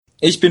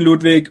Ich bin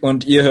Ludwig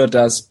und ihr hört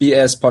das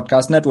BS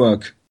Podcast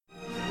Network.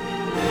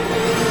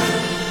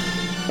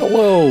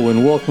 Hello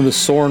and welcome to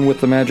Soarin'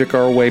 with the Magic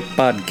Our Way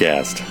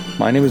podcast.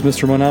 My name is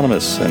Mr.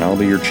 Mononymous and I'll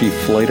be your chief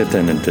flight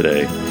attendant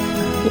today.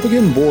 We'll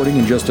begin boarding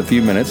in just a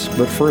few minutes,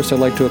 but first I'd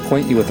like to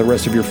acquaint you with the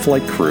rest of your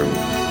flight crew.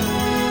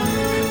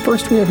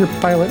 First we have your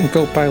pilot and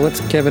co-pilots,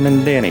 Kevin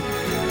and Danny.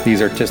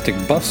 These artistic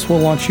buffs will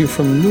launch you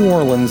from New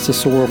Orleans to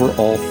soar over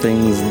all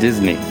things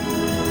Disney.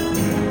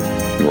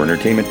 Your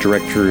entertainment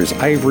director is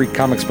Ivory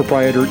Comics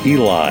proprietor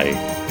Eli.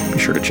 Be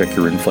sure to check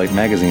your in-flight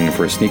magazine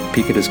for a sneak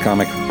peek at his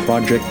comic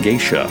Project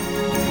Geisha.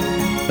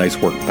 Nice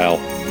work, pal.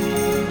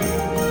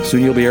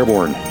 Soon you'll be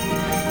airborne.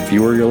 If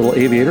you or your little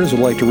aviators would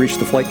like to reach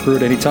the flight crew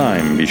at any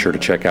time, be sure to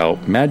check out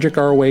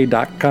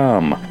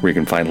magicourway.com, where you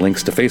can find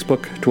links to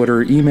Facebook,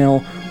 Twitter,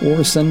 email,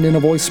 or send in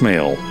a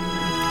voicemail.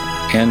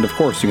 And of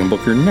course, you can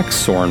book your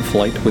next Soarin'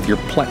 flight with your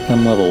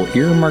platinum-level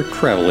earmarked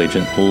travel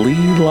agent, Lee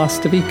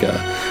Lastavica,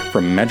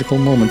 from Magical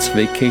Moments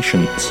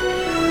Vacations.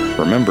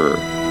 Remember,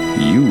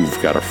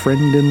 you've got a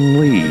friend in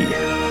Lee.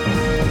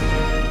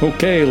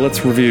 Okay,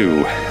 let's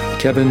review.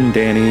 Kevin,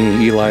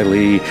 Danny, Eli,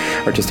 Lee,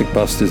 artistic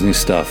buffs, Disney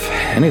stuff.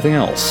 Anything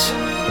else?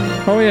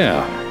 Oh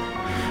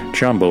yeah.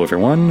 Jumbo,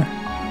 everyone.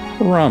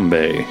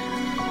 Harambe.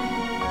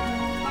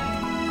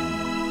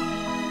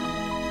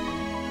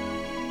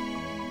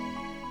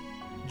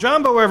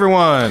 Jumbo,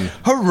 everyone.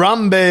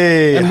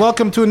 Harambe. And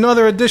welcome to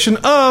another edition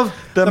of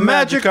the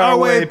Magic Our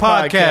Way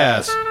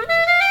podcast.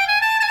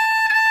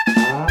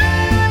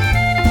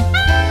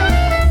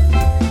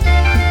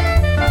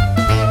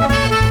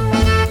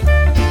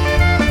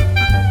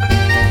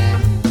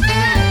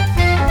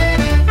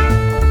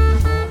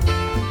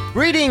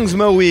 Greetings,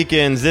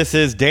 Mohicans. This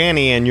is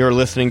Danny, and you're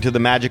listening to the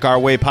Magic Our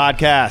Way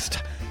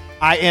podcast.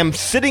 I am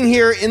sitting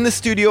here in the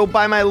studio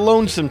by my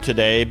lonesome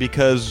today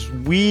because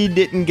we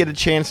didn't get a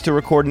chance to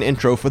record an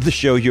intro for the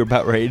show you're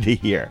about ready to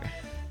hear.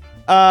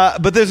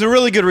 But there's a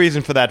really good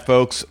reason for that,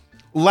 folks.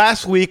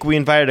 Last week, we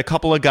invited a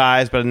couple of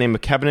guys by the name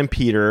of Kevin and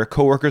Peter,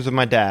 co-workers of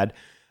my dad,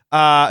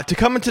 to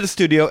come into the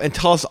studio and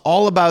tell us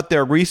all about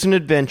their recent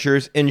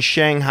adventures in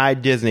Shanghai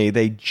Disney.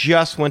 They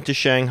just went to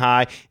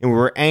Shanghai, and we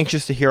were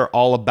anxious to hear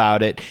all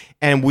about it.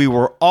 And we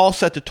were all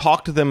set to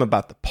talk to them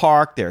about the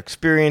park, their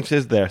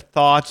experiences, their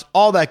thoughts,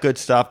 all that good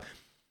stuff.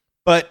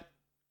 But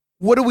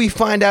what do we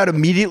find out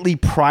immediately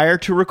prior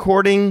to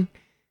recording?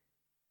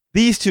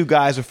 These two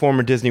guys are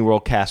former Disney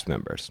World cast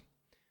members.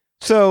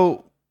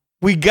 So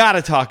we got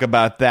to talk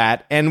about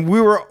that. And we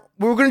were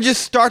going to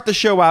just start the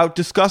show out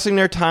discussing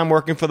their time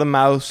working for the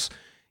Mouse.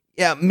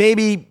 Yeah,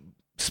 maybe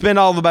spend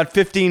all of about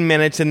 15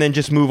 minutes and then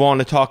just move on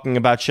to talking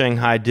about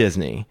Shanghai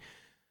Disney.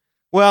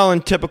 Well,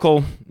 in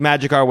typical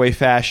Magic Our Way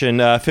fashion,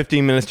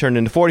 15 minutes turned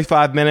into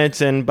 45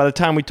 minutes, and by the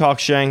time we talked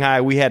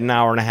Shanghai, we had an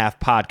hour and a half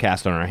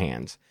podcast on our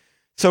hands.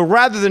 So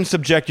rather than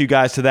subject you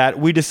guys to that,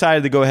 we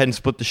decided to go ahead and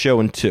split the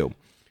show in two.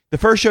 The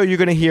first show you're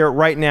going to hear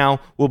right now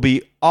will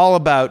be all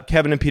about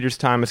Kevin and Peter's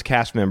time as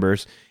cast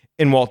members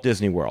in Walt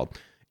Disney World.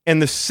 And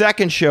the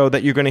second show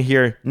that you're going to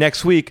hear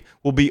next week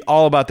will be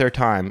all about their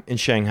time in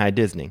Shanghai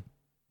Disney.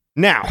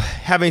 Now,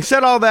 having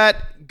said all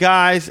that,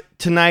 guys,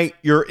 tonight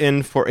you're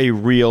in for a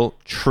real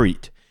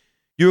treat.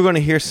 You're going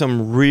to hear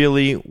some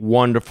really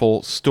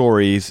wonderful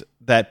stories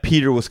that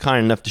Peter was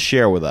kind enough to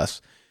share with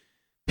us.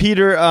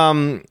 Peter,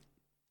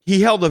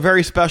 he held a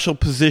very special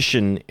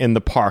position in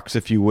the parks,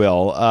 if you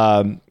will,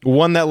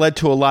 one that led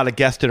to a lot of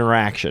guest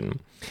interaction.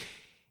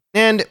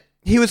 And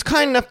he was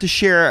kind enough to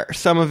share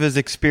some of his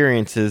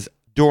experiences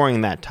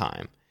during that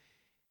time.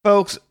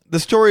 Folks, the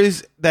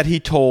stories that he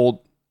told,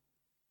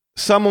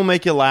 some will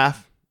make you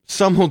laugh,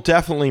 some will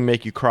definitely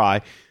make you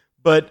cry,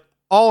 but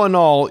all in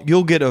all,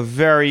 you'll get a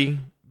very,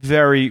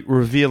 very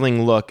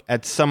revealing look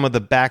at some of the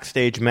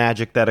backstage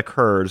magic that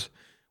occurs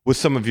with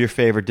some of your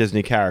favorite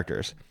Disney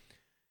characters.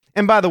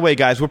 And by the way,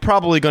 guys, we're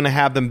probably going to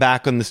have them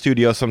back in the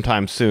studio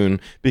sometime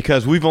soon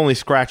because we've only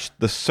scratched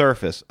the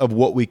surface of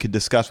what we could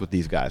discuss with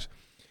these guys.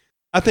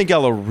 I think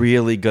y'all are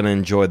really going to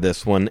enjoy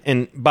this one.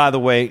 And by the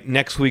way,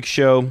 next week's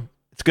show,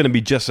 it's going to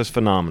be just as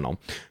phenomenal.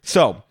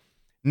 So,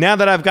 now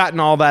that I've gotten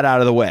all that out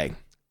of the way,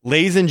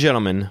 ladies and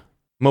gentlemen,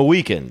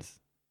 Mohicans,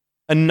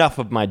 enough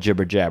of my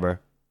jibber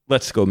jabber.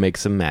 Let's go make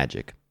some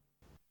magic.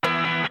 All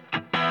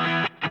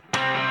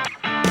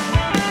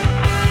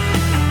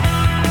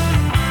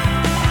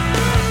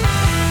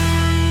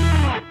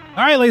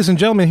right, ladies and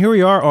gentlemen, here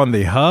we are on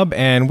the hub,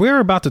 and we're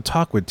about to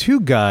talk with two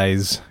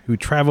guys who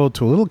traveled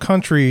to a little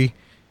country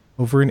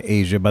over in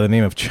Asia by the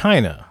name of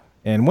China.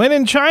 And when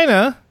in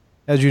China,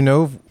 as you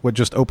know, what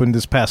just opened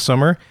this past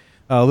summer,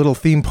 a little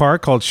theme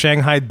park called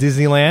Shanghai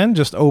Disneyland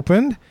just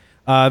opened.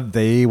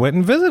 They went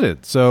and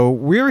visited. So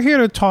we're here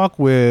to talk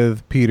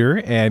with Peter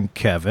and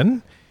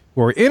Kevin,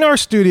 who are in our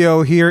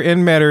studio here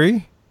in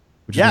Metairie.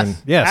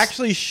 Yes,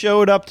 actually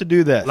showed up to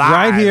do this.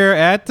 Right here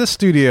at the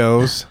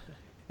studios.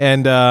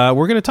 And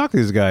we're going to talk to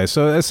these guys.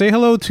 So say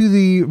hello to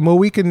the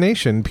Mohican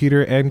Nation,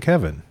 Peter and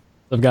Kevin.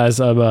 What's up, guys?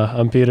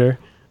 I'm Peter.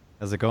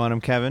 How's it going? I'm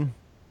Kevin.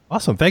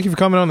 Awesome. Thank you for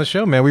coming on the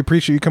show, man. We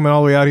appreciate you coming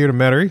all the way out here to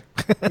Metairie.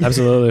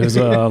 Absolutely. It was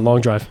a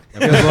long drive.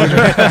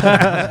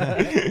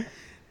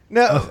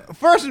 Now,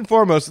 first and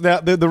foremost,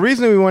 the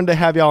reason we wanted to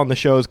have y'all on the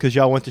show is because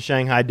y'all went to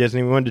Shanghai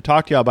Disney. We wanted to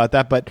talk to y'all about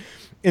that. But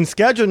in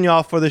scheduling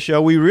y'all for the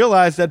show, we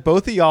realized that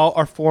both of y'all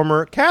are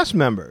former cast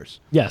members.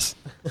 Yes.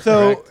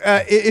 So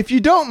if you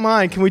don't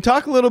mind, can we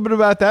talk a little bit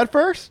about that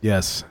first?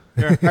 Yes.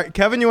 All right,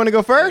 Kevin, you want to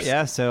go first?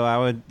 Yeah, so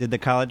I did the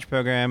college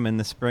program in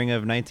the spring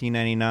of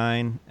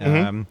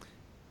 1999.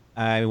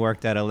 I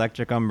worked at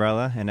Electric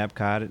Umbrella in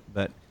Epcot,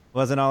 but it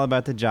wasn't all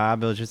about the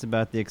job. It was just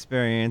about the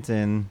experience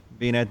and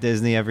being at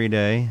Disney every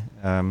day.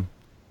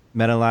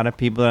 Met a lot of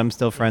people that I'm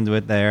still friends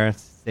with there.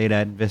 Stayed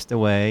at Vista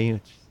Way,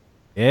 which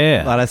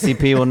a lot of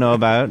CP will know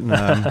about.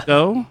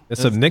 There's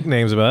some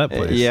nicknames about that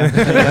place.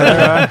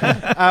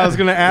 Yeah. I was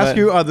going to ask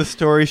you, are the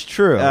stories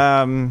true?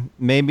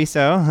 Maybe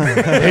so.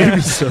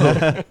 Maybe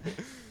so.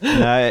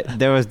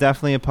 There was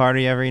definitely a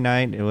party every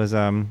night. It was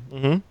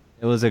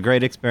it was a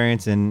great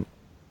experience, and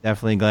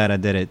definitely glad I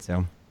did it.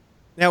 So.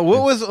 Now,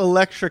 what was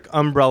Electric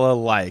Umbrella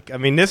like? I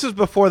mean, this was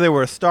before they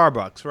were a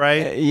Starbucks,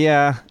 right?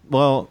 Yeah.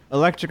 Well,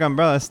 Electric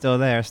Umbrella is still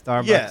there.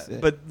 Starbucks. Yeah,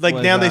 but like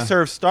now they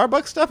serve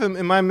Starbucks stuff.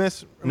 Am I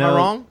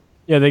wrong?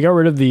 Yeah, they got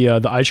rid of the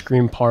ice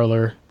cream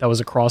parlor that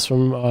was across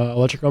from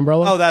Electric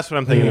Umbrella. Oh, that's what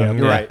I'm thinking of.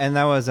 You're right. And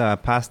that was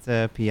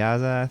Pasta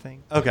Piazza, I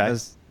think. Okay.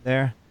 Was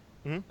there.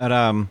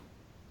 But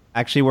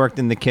actually worked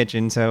in the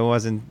kitchen, so it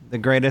wasn't the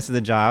greatest of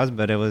the jobs,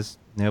 but it was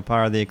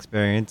part of the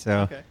experience. So.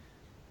 Okay.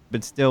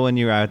 But still, when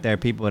you're out there,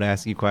 people would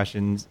ask you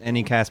questions.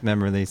 Any cast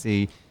member they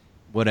see,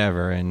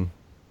 whatever, and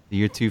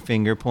your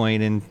 2-finger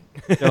point and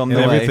show them the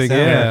way. Everything, so,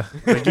 yeah.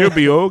 Like, you'll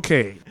be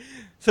okay.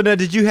 So now,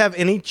 did you have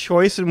any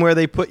choice in where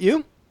they put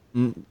you?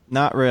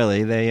 Not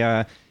really. They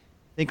I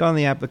think on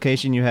the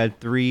application you had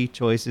 3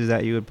 choices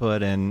that you would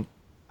put, and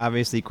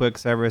obviously quick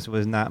service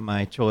was not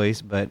my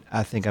choice, but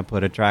I think I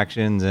put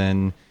attractions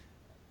and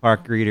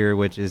park greeter,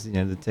 which is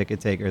the ticket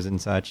takers and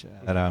such.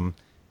 But,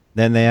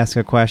 then they ask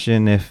a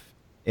question,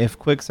 if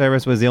quick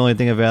service was the only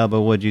thing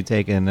available, would you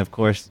take it? And of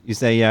course you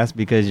say yes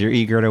because you're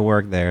eager to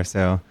work there.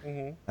 So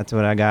that's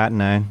what I got,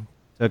 and I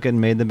took it and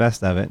made the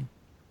best of it.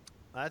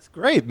 That's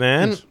great,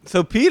 man.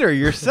 So Peter,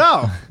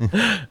 yourself.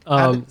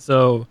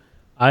 So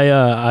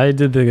I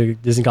did the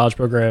Disney College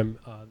program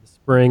the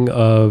spring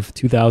of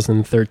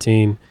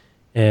 2013,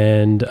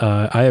 and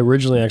I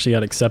originally actually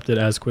got accepted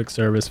as quick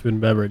service food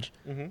and beverage.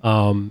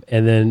 And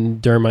then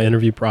during my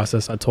interview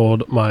process, I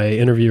told my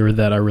interviewer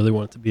that I really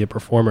wanted to be a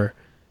performer.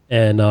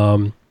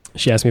 And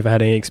she asked me if I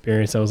had any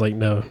experience. I was like,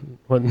 no,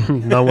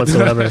 none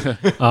whatsoever.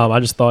 I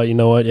just thought, you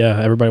know what?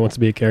 Yeah, everybody wants to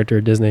be a character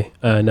at Disney.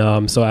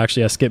 And so I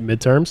skipped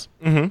midterms,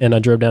 and I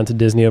drove down to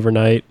Disney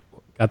overnight.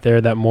 Got there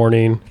that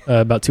morning,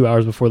 about 2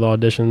 hours before the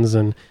auditions,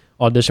 and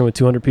auditioned with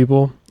 200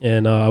 people.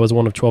 And I was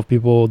one of 12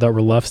 people that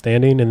were left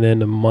standing. And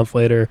then a month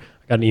later,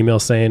 I got an email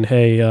saying,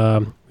 hey,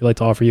 we'd like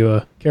to offer you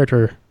a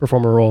character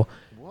performer role.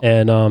 Whoa.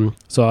 And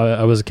so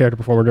I was a character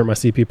performer during my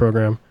CP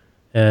program.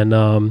 And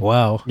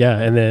wow, yeah,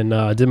 and then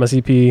did my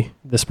CP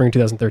the spring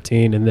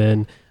 2013, and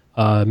then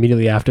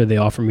immediately after they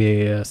offered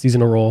me a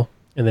seasonal role,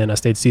 and then I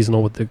stayed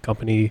seasonal with the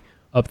company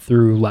up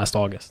through last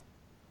August.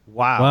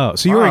 Wow!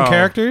 So you were in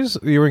characters?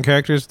 You were in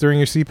characters during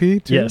your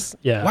CP too? Yes.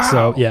 Yeah.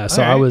 Wow.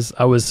 So I was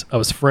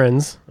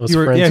friends. Who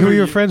were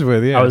you friends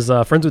with? Yeah. I was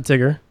friends with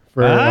Tigger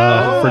for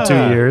 2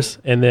 years,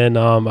 and then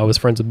I was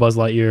friends with Buzz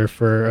Lightyear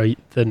for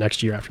the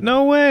next year after.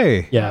 No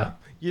way. Yeah.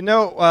 You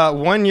know,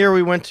 1 year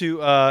we went to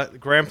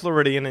Grand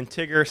Floridian, and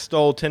Tigger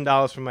stole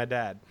 $10 from my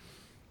dad.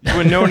 You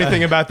wouldn't know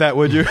anything about that,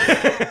 would you?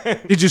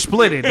 Did you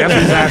split it? That's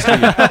what he's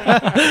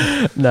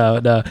asking you.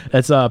 No.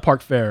 It's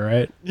Park Fair,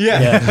 right?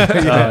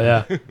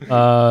 Yeah.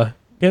 Yeah.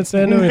 Can't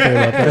say I know anything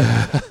about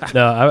that.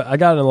 No, I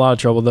got in a lot of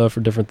trouble, though,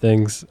 for different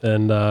things,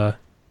 and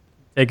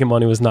taking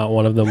money was not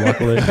one of them,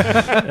 luckily.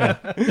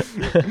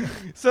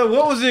 So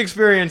what was the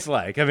experience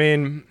like? I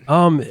mean...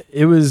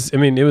 It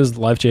was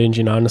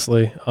life-changing,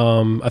 honestly.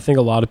 I think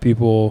a lot of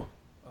people,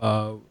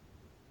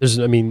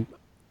 literally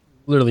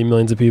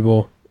millions of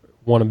people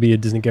want to be a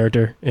Disney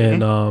character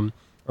and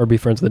or be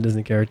friends with a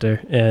Disney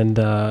character. And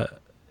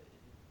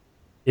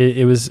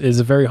it's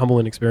a very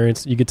humbling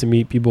experience. You get to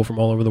meet people from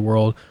all over the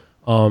world.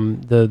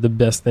 The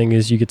best thing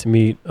is you get to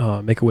meet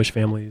Make-A-Wish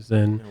families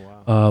and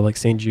like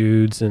St.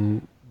 Jude's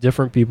and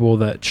different people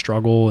that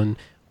struggle and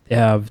they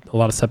have a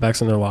lot of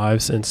setbacks in their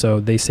lives, and so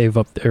they save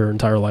up their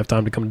entire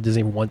lifetime to come to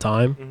Disney one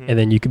time, and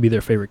then you could be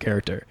their favorite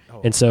character.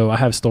 And so I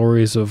have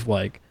stories of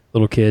like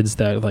little kids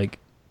that like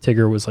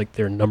Tigger was like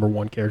their number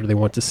one character they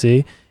want to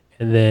see,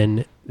 and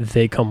then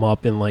they come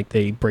up and like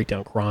they break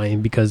down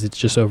crying because it's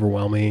just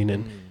overwhelming,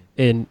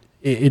 and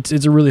it's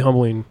a really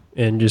humbling,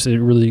 and just it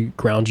really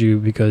grounds you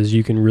because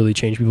you can really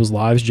change people's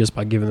lives just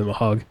by giving them a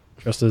hug.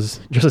 Just as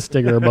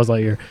Tigger or Buzz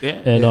Lightyear.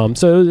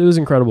 So it was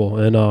incredible.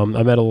 And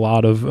I met a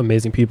lot of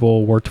amazing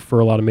people, worked for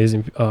a lot of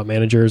amazing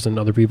managers and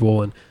other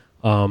people, and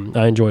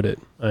I enjoyed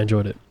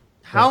it.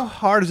 How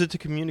hard is it to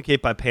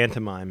communicate by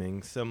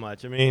pantomiming so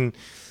much? I mean,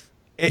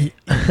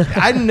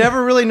 I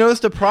never really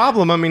noticed a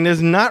problem. I mean,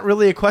 there's not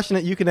really a question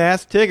that you can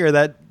ask Tigger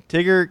that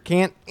Tigger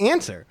can't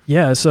answer.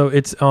 Yeah, so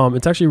it's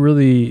actually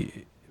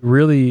really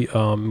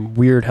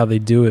weird how they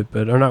do it,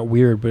 or not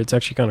weird, but it's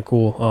actually kind of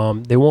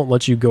cool. They won't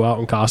let you go out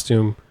in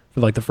costume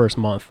for like the first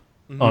month.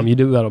 You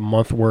do about a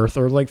month worth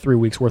or like 3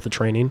 weeks worth of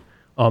training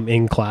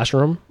in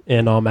classroom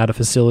and at a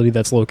facility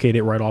that's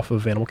located right off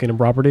of Animal Kingdom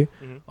property.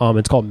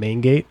 It's called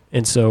Main Gate.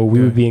 And so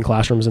we would be in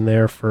classrooms in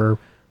there for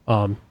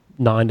 9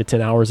 to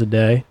 10 hours a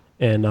day.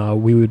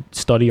 And we would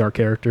study our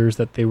characters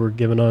that they were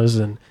giving us.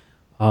 And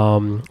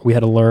we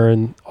had to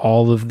learn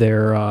all of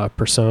their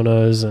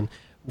personas. And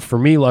for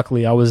me,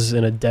 luckily, I was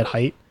in a dead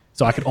height.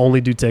 So I could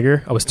only do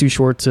Tigger. I was too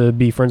short to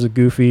be friends with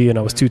Goofy, and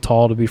I was too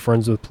tall to be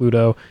friends with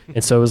Pluto.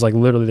 And so it was like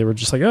literally they were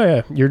just like, oh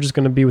yeah, you're just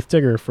going to be with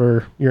Tigger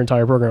for your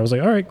entire program. I was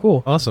like, all right,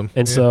 cool. Awesome.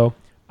 And so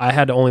I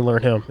had to only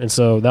learn him. And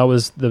so that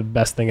was the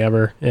best thing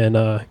ever. And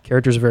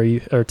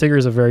Tigger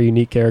is a very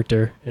unique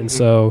character. And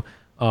so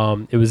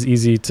it was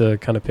easy to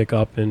kind of pick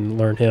up and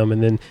learn him.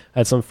 And then I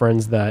had some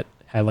friends that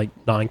had like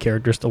 9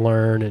 characters to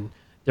learn and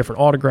different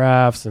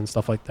autographs and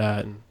stuff like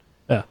that. And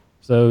yeah,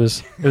 so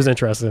it was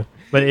interesting.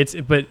 But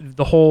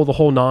the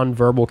whole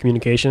non-verbal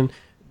communication,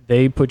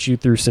 they put you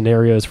through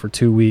scenarios for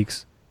 2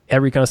 weeks.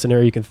 Every kind of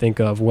scenario you can think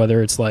of,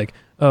 whether it's like,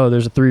 oh,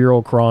 there's a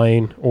 3-year-old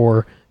crying,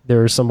 or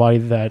there's somebody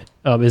that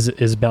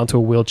is bound to a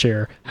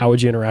wheelchair. How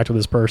would you interact with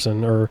this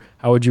person, or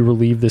how would you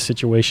relieve this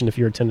situation if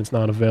your attendant's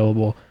not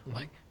available?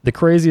 Like the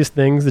craziest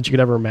things that you could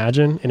ever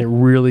imagine, and it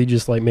really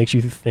just like makes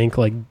you think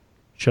like,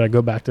 should I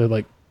go back to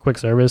like quick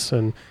service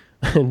and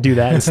do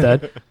that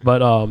instead?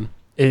 But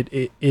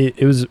It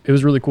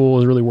was really cool. It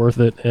was really worth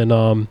it,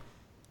 and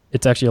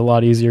it's actually a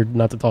lot easier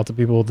not to talk to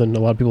people than a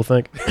lot of people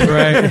think.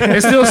 Right.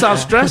 It still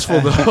sounds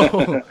stressful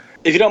though.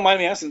 If you don't mind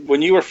me asking,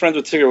 when you were friends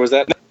with Tigger, was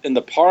that in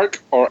the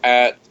park or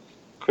at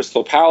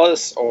Crystal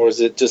Palace, or is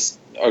it just,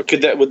 or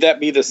would that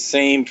be the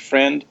same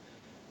friend?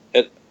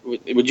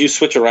 Would you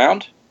switch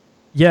around?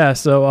 Yeah,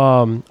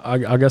 so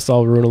I guess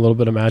I'll ruin a little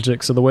bit of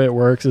magic. So the way it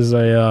works is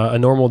a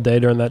normal day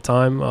during that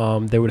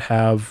time, they would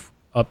have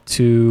up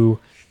to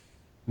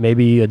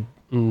maybe a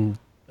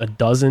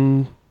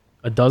dozen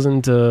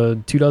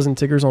to 2 dozen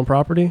Tiggers on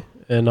property,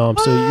 and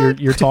so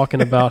you're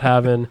talking about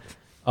having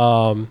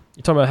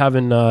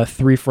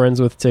 3 friends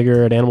with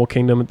Tigger at Animal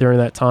Kingdom during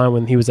that time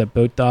when he was at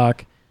Boat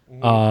Dock.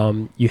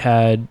 You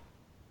had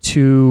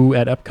 2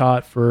 at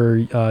Epcot for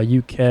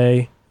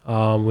UK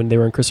when they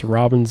were in Christopher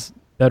Robin's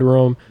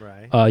bedroom.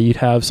 Right. You'd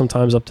have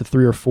sometimes up to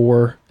 3 or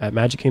 4 at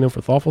Magic Kingdom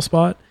for Thoughtful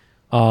Spot.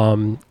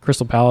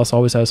 Crystal Palace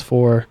always has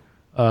 4.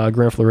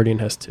 Grand Floridian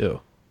has 2.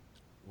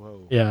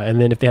 Yeah,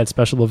 and then if they had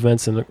special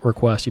events and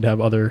requests, you'd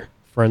have other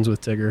friends with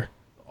Tigger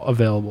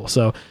available.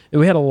 So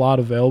we had a lot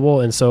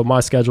available, and so my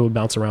schedule would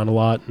bounce around a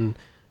lot, and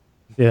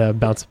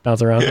bounce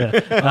around. Yeah.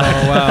 Oh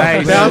wow!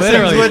 Nice.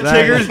 Bouncing's what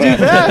Tiggers do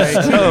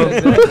best.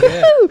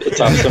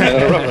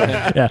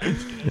 Yeah.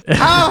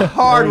 How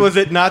hard was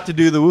it not to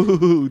do the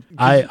woohoo?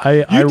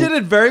 You did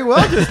it very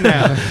well just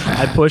now.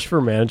 I pushed for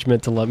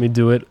management to let me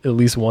do it at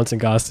least once in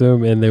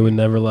costume, and they would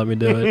never let me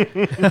do it.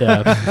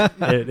 Yeah,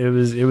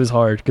 it was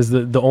hard because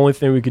the only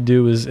thing we could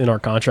do was in our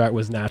contract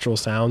was natural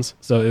sounds,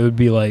 so it would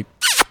be like,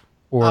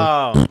 or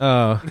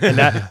and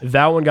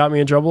that one got me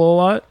in trouble a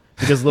lot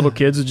because little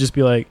kids would just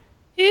be like,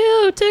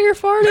 ew, Tigger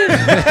farted.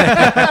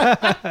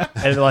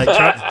 And like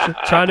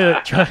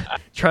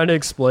trying to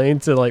explain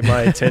to like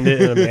my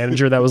attendant and a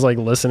manager that was like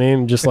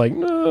listening, just like,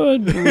 no,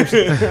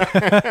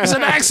 it's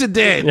an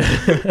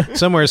accident.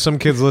 Somewhere, some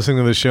kids listening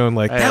to the show and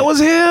like, that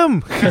was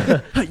him.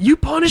 You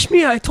punished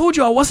me. I told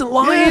you I wasn't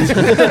lying.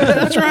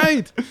 That's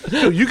right.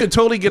 You could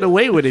totally get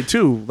away with it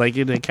too. Like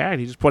in the cat,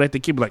 you just point at the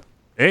kid, like,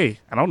 hey,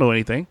 I don't know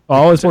anything. I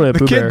always pointed at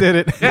Pooh Bear. The kid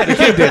did it. Yeah, the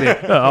kid did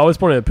it. I always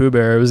pointed at Pooh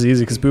Bear. It was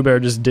easy because Pooh Bear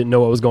just didn't know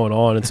what was going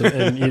on,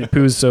 and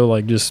Pooh's so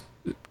like just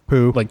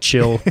Pooh, like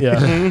chill.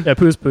 Yeah, yeah.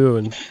 Pooh's Pooh,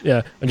 and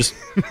yeah, I just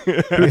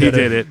Pooh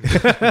did it.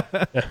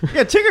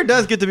 Yeah, Tigger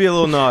does get to be a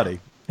little naughty.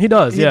 He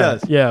does. He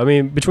does. Yeah. I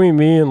mean, between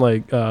me and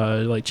like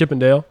Chip and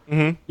Dale,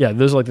 yeah,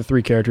 those are like the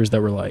 3 characters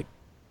that were like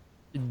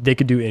they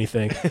could do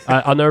anything.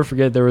 I'll never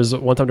forget. There was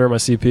one time during my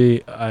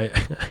CP,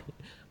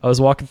 I was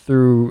walking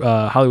through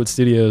Hollywood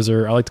Studios,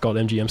 or I like to call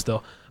it MGM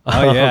still.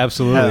 Oh yeah,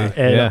 absolutely.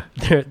 And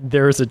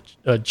there was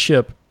a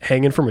chip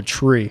hanging from a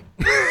tree,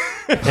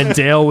 and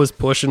Dale was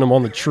pushing him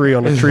on the tree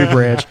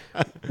branch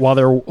while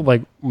they were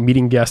like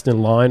meeting guests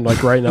in line,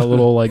 like right in that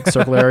little like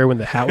circle area when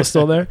the hat was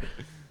still there.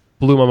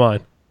 Blew my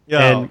mind.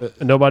 Yeah. And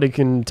nobody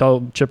can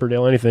tell Chip or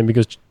Dale anything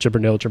because Chip or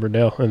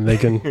Dale, and they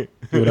can do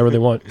whatever they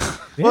want.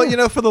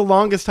 Well, for the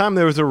longest time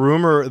there was a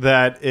rumor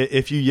that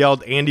if you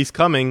yelled "Andy's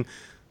coming,"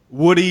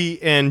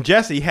 Woody and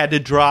Jesse had to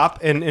drop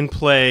and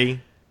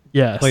play.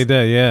 Yes. Played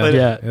that, yeah.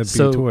 Yeah. It'd be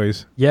so,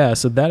 toys. Yeah,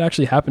 so that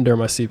actually happened during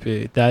my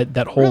CP.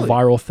 That whole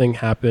viral thing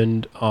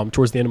happened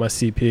towards the end of my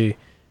CP.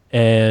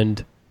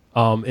 And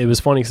it was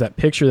funny because that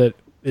picture that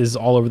is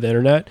all over the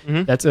internet,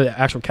 that's an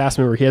actual cast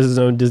member. He has his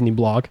own Disney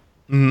blog.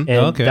 And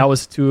that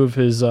was 2 of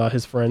his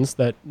friends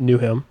that knew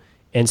him.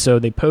 And so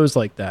they posed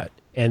like that.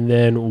 And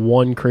then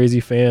one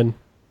crazy fan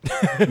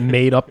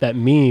made up that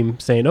meme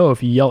saying, oh,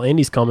 if you yell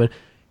Andy's coming.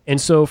 And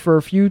so for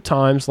a few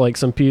times, like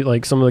some of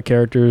the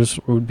characters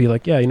would be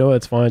like, yeah,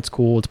 it's fine, it's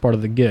cool, it's part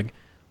of the gig.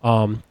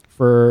 For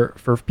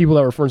for people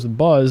that were friends with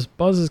Buzz,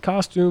 Buzz's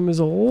costume is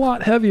a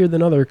lot heavier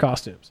than other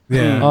costumes.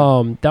 Yeah.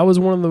 That was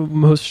one of the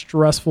most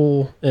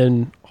stressful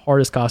and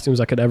hardest costumes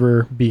I could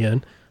ever be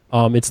in.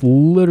 It's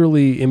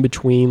literally in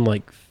between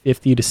like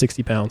 50 to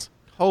 60 pounds.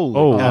 Holy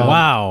Oh,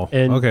 wow.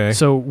 And Okay.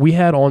 so we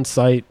had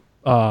on-site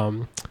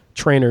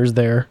trainers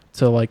there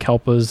to like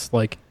help us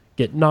like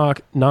get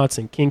knots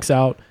and kinks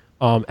out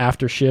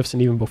after shifts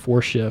and even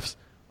before shifts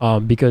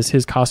because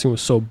his costume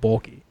was so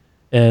bulky.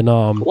 And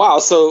Wow,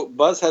 so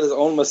Buzz had his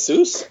own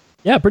masseuse?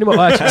 yeah, pretty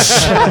much.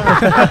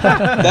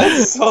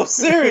 That's so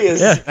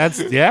serious.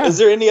 Yeah. Is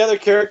there any other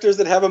characters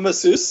that have a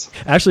masseuse?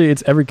 Actually,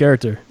 it's every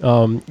character.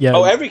 Yeah.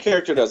 Oh, every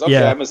character does. Okay,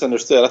 Yeah. I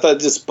misunderstood. I thought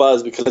just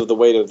Buzz because of the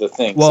weight of the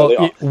thing. Well,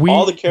 so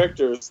all the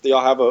characters, they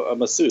all have a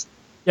masseuse.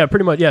 Yeah,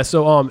 pretty much. Yeah.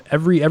 So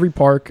every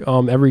park,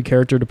 every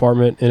character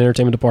department and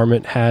entertainment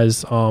department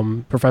has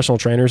professional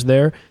trainers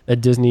there that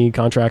Disney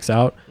contracts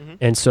out.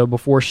 And so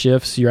before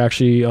shifts, you're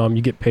actually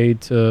you get paid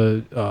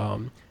to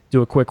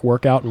do a quick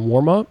workout and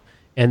warm up.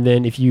 And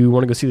then if you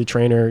want to go see the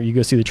trainer, you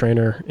go see the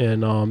trainer,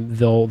 and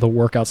they'll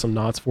work out some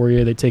knots for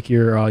you. They take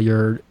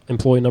your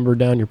employee number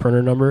down, your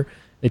printer number.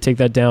 They take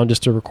that down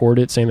just to record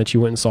it, saying that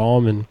you went and saw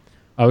them. And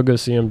I would go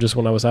see him just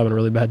when I was having a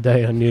really bad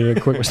day and I needed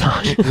a quick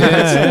massage.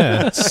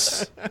 Yeah.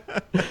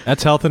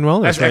 That's health and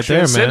wellness That's right extra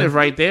there, incentive man.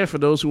 right there for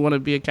those who want to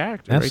be a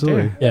character.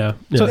 Absolutely. Right there.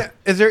 Yeah. So,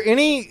 is there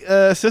any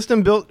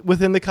system built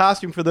within the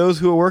costume for those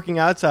who are working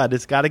outside?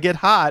 It's got to get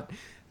hot.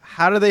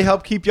 How do they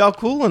help keep y'all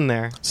cool in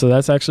there? So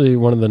that's actually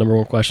one of the number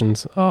one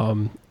questions.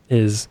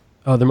 Is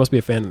there must be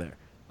a fan in there?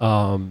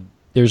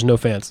 There's no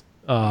fans.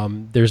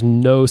 There's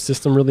no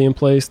system really in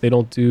place. They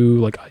don't do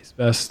like ice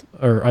vests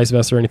or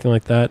anything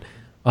like that.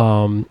 I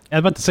was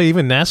about to say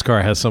even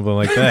NASCAR has something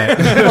like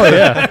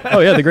that. Oh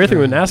yeah. The great thing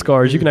with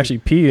NASCAR is you can actually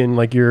pee in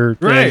like your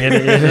thing, Right. and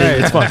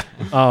it's fun.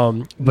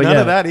 But None yeah.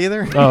 of that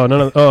either. Oh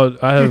no. Oh,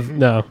 I have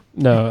no.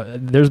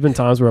 There's been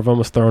times where I've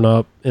almost thrown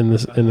up in the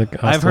costume.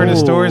 I've heard of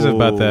stories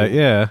about that.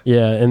 Yeah.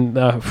 Yeah, and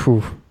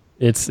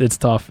it's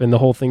tough, and the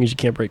whole thing is you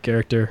can't break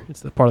character.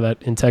 It's the part of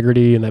that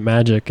integrity and that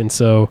magic, and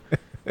so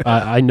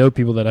I know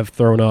people that have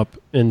thrown up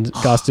in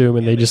costume,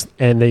 and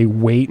they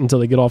wait until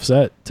they get off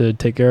set to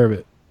take care of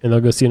it, and they'll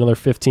go see another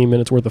 15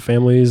 minutes worth of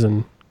families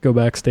and go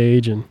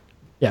backstage, and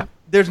yeah.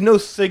 There's no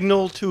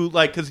signal to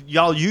like because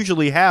y'all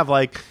usually have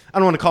like I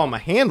don't want to call him a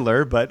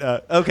handler,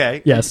 but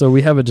okay. Yeah, so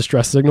we have a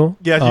distress signal.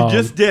 Yeah, you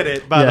just did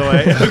it, by the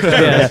way.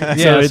 Okay.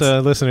 Yeah. So So,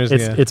 listeners,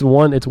 it's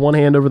one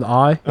hand over the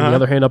eye and the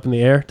other hand up in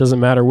the air. Doesn't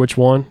matter which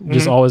one.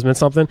 Just always meant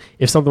something.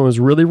 If something was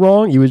really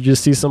wrong, you would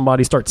just see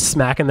somebody start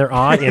smacking their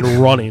eye and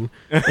running.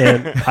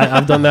 And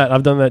I've done that.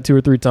 I've done that 2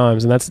 or 3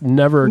 times, and that's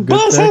never a good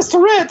Buzz thing. has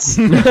Tourette's.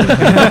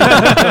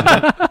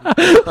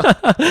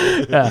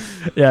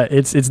 Yeah,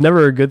 it's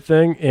never a good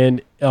thing.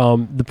 And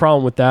the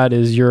problem with that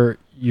is your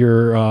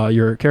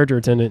character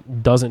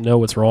attendant doesn't know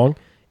what's wrong.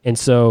 And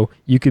so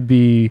you could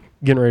be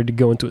getting ready to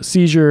go into a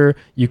seizure.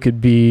 You could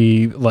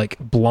be like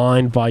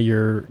blind by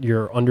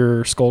your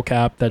under skull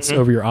cap that's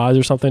over your eyes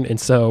or something. And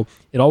so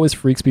it always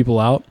freaks people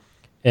out.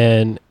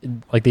 And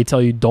like they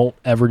tell you, don't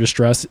ever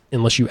distress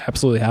unless you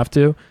absolutely have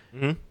to.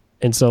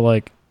 And so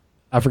like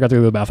I forgot to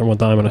go to the bathroom one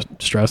time and I was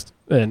distressed.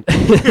 And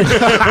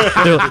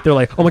they're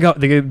like, oh my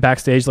God, they get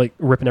backstage like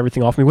ripping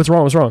everything off me. What's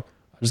wrong? I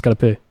just got to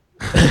pee.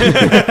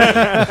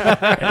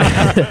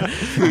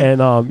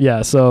 And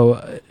yeah,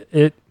 so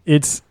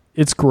it's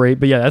great,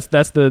 but yeah,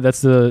 that's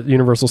the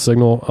universal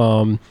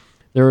signal.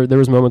 There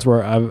was moments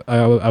where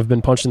I've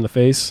been punched in the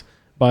face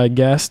by a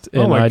guest,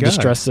 and I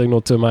distress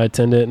signal to my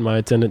attendant, and my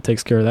attendant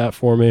takes care of that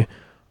for me.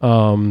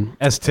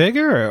 as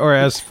Tigger or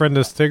as friend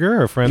of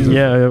Tigger or friends?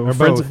 Or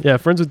friends. both? Yeah,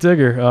 friends with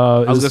Tigger.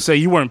 I was gonna say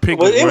you weren't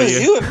Piglet. Well, it were was you?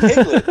 you and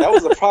Piglet. That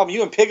was the problem.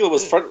 You and Piglet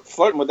was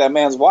flirting with that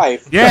man's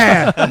wife.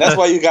 Yeah, And that's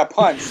why you got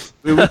punched.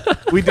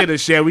 we did a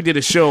show. We did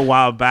a show a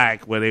while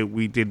back where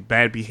we did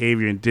bad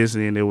behavior in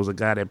Disney, and there was a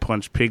guy that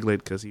punched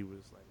Piglet because he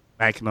was like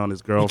backing on his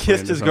He girlfriend.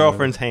 kissed or his something.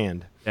 girlfriend's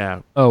hand.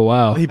 Yeah, Oh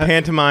wow. He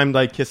pantomimed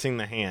like kissing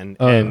the hand,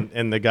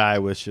 and the guy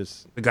was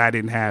just the guy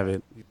didn't have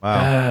it.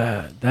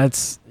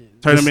 That's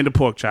Turn him into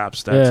pork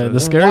chops. That's yeah. it. The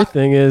scary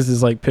thing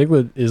is like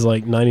Piglet is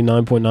like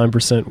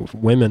 99.9%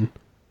 women.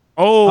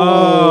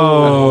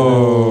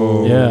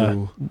 Oh,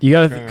 Yeah, you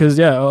gotta because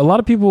a lot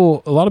of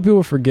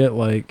people forget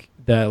like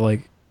that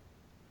like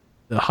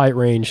the height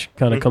range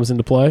kind of comes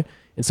into play,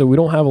 and so we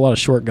don't have a lot of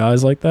short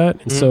guys like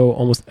that, and so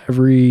almost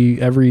every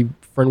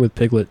friend with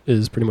Piglet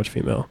is pretty much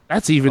female.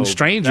 that's even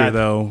stranger that-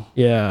 though,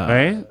 Yeah,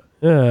 right?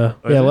 yeah.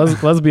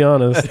 Let's be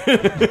honest.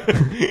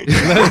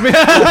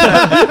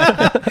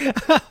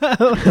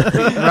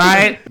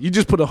 Right? You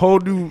just put a whole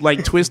new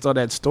like twist on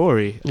that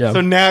story. Yeah,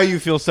 so now you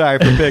feel sorry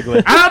for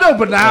Piglet. I don't know,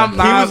 but now He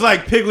was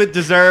like Piglet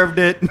deserved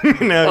it.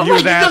 You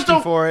was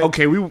asking for it.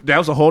 Okay, that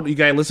was a whole. You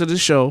gotta listen to the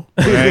show,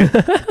 right?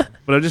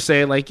 But I'm just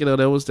saying, like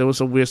there was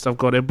some weird stuff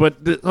going there. But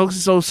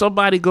so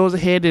somebody goes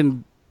ahead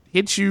and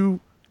hits you.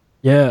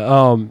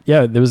 yeah.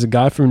 There was a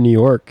guy from New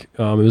York.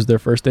 It was their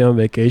first day on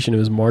vacation. It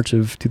was March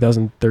of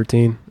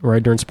 2013,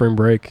 right during spring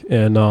break,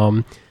 and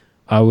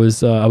I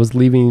was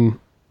leaving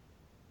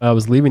I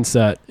was leaving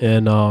set,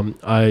 and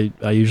I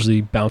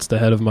usually bounced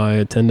ahead of my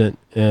attendant,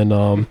 and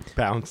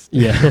Bounced.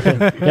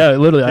 yeah, yeah,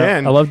 literally. I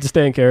Dan. love to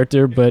stay in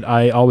character, but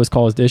I always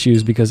caused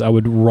issues because I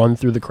would run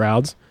through the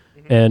crowds,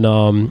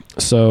 and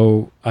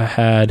so I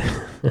had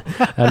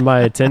and my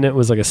attendant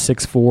was like a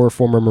 6'4"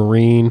 former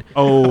Marine.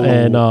 Oh,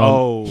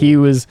 And he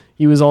was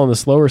on the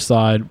slower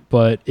side,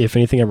 but if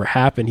anything ever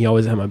happened, he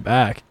always had my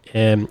back.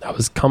 And I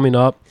was coming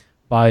up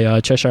by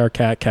Cheshire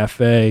Cat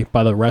Cafe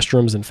by the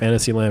restrooms in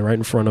Fantasyland, right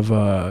in front of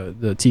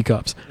the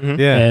teacups.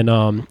 Yeah.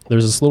 And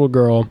there's this little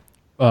girl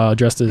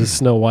dressed as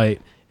Snow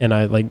White, and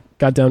I like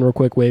got down real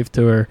quick, waved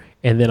to her,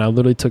 and then I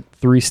literally took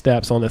 3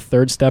 steps. On the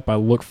 3rd step, I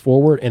looked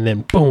forward, and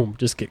then boom,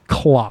 just get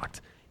clocked,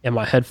 and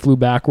my head flew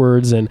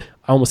backwards, and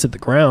I almost hit the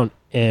ground.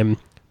 And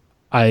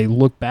I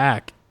looked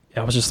back,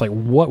 and I was just like,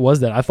 "What was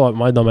that?" I thought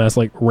my dumb ass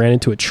like ran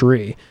into a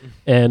tree,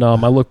 and I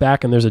look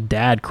back, and there's a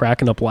dad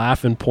cracking up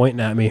laughing, pointing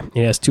at me, and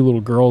he has 2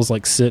 little girls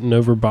like sitting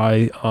over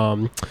by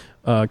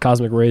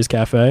Cosmic Rays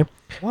Cafe.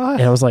 What?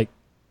 And I was like,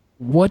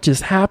 what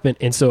just happened?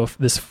 And so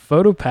this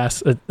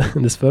PhotoPass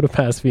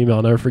female,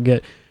 I'll never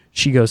forget,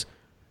 she goes,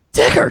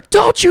 "Tigger,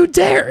 don't you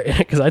dare!"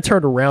 Because I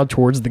turned around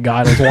towards the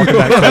guy and I was walking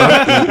back to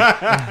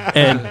her.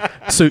 And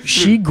so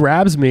she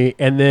grabs me,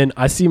 and then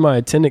I see my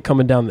attendant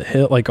coming down the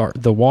hill, like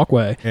the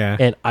walkway. Yeah.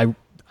 And I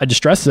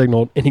distress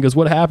signaled, and he goes,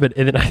 "What happened?"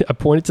 And then I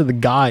pointed to the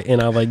guy,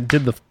 and I like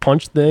did the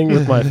punch thing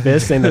with my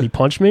fist, saying that he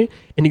punched me.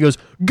 And he goes,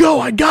 "Go,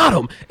 I got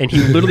him!" And he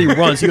literally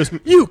runs. He goes,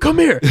 "You come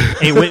here!" And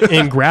he went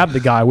and grabbed the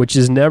guy, which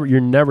is you're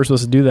never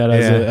supposed to do that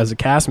as a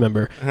cast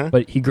member.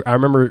 But I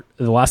remember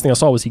the last thing I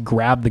saw was he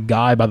grabbed the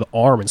guy by the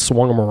arm and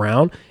swung him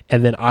around,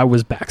 and then I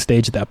was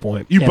backstage at that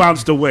point. You And-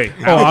 bounced away.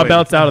 I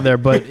bounced out of there,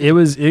 but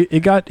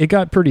it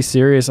got pretty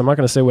serious. I'm not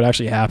going to say what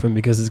actually happened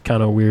because it's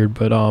kind of weird,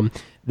 but I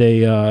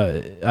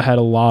had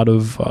a lot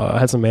of I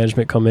had some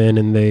management come in,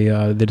 and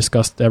they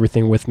discussed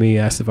everything with me,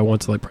 asked if I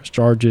wanted to like press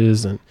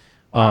charges, and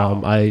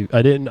I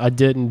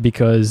didn't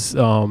because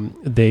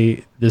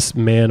this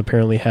man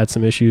apparently had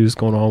some issues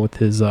going on with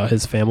his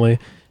family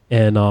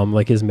and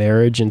like his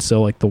marriage, and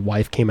so like the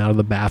wife came out of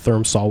the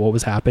bathroom, saw what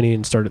was happening,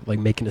 and started like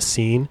making a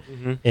scene,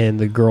 and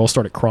the girl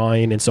started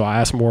crying, and so I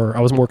was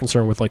more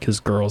concerned with like his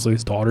girls,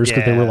 his daughters,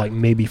 because they were like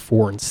maybe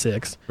 4 and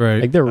 6,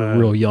 Right. like they were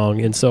real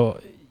young, and so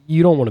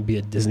you don't want to be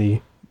at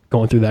Disney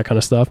going through that kind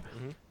of stuff.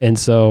 And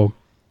so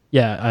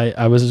yeah,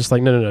 I was just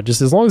like, no,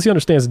 just as long as he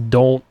understands,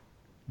 don't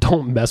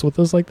mess with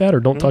us like that, or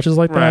don't touch us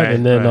like that. Right,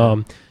 And then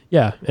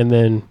right. and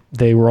then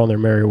they were on their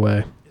merry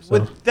way. So.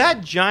 With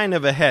that giant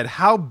of a head,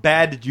 how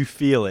bad did you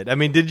feel it? I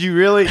mean, did you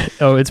really?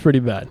 Oh, it's pretty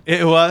bad.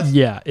 It was?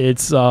 Yeah,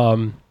 it's so I'll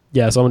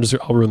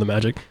ruin the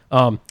magic.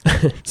 Yeah,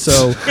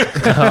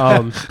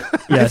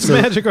 It's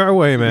magic our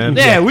way, man.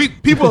 Yeah,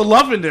 people are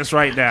loving this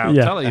right now. I'm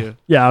Yeah. telling you.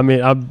 Yeah, I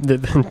mean,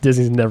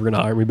 Disney's never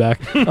gonna hire me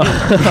back.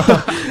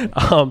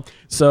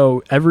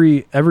 So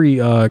every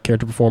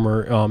character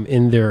performer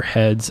in their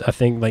heads, I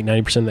think like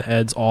 90% of the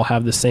heads all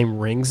have the same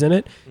rings in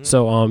it.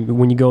 So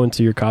when you go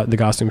into the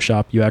costume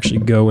shop, you actually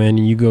go in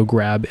and you go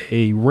grab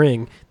a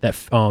ring that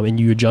and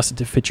you adjust it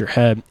to fit your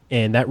head,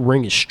 and that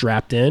ring is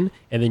strapped in,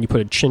 and then you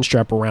put a chin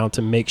strap around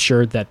to make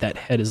sure that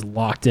head is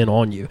locked in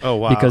on you. Oh,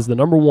 wow. Because the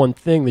number one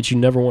thing that you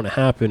never want to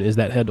happen is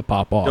that head to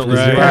pop off. 'Cause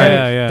if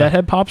Right. that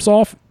head pops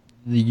off,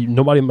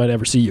 nobody might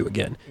ever see you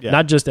again. Yeah.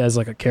 Not just as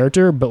like a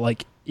character, but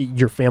like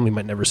your family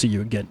might never see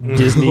you again.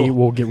 Disney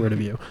will get rid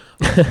of you.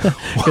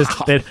 'Cause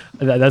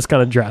that's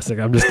kind of drastic.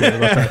 I'm just kidding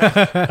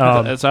about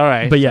that. That's all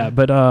right. But yeah,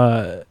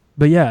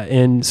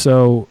 and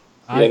so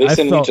Yeah, they I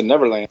send felt, me to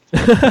Neverland.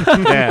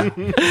 yeah.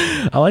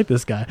 I like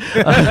this guy.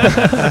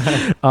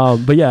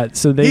 But yeah,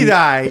 so He they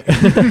died.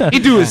 He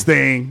do his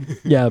thing.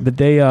 yeah, but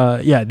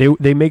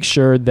they make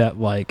sure that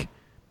like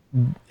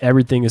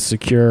everything is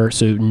secure,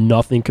 so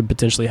nothing could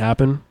potentially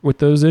happen with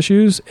those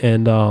issues.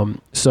 And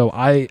so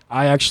I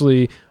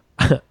actually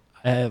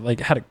I like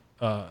had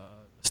a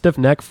stiff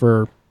neck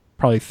for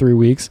probably 3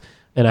 weeks,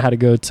 and I had to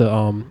go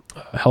to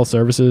health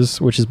services,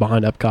 which is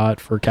behind Epcot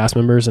for cast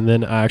members, and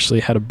then I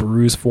actually had a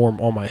bruise form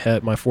on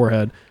my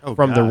forehead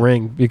from the God.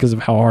 ring because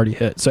of how hard he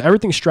hit. So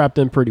everything's strapped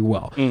in pretty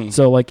well.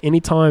 So like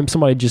anytime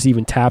somebody just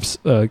even taps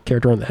a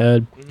character on the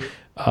head,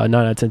 9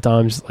 out of 10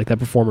 times like that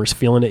performer is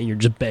feeling it, and you're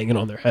just banging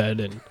on their head.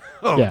 And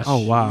yeah, Oh,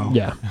 wow.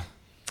 yeah,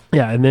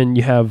 and then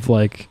you have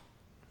like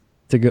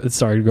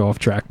sorry to go off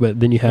track, but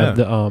then you have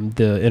the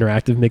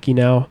interactive Mickey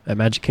now at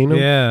Magic Kingdom.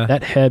 Yeah.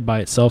 That head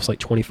by itself is like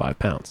 25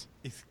 pounds.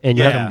 And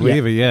you Yeah. have to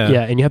Believe it, yeah.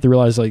 yeah, and you have to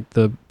realize like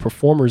the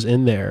performers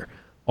in there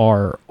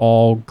are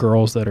all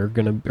girls that are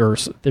gonna, or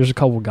there's a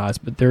couple guys,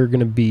 but they're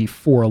gonna be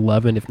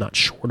 4'11", if not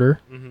shorter,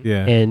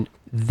 Yeah. and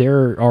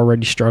they're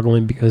already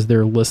struggling because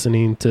they're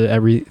listening to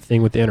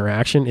everything with the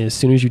interaction. And as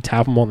soon as you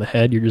tap them on the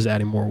head, you're just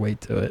adding more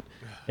weight to it,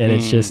 and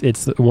it's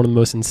one of the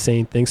most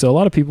insane things. So a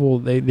lot of people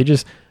they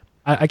just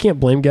I can't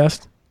blame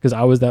guests, because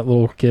I was that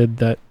little kid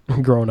that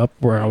growing up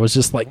where I was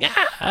just like,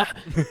 ah!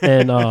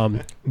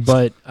 And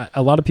but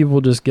a lot of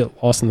people just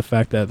get lost in the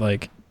fact that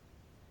like,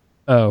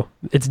 oh,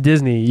 it's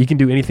Disney, you can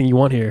do anything you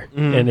want here,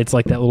 and it's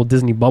like that little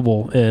Disney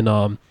bubble.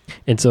 And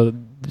And so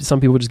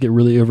some people just get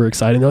really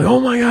overexcited. And they're like, oh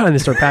my God. And they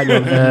start patting you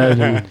on the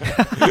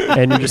head.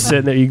 And you're just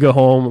sitting there. You go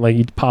home, like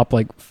you pop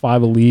like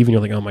 5 Aleve and you're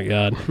like, oh my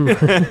God.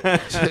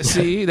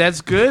 See,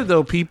 that's good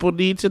though. People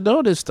need to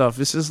know this stuff.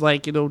 This is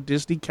like,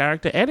 Disney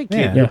character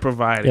etiquette you're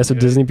providing. Yeah, so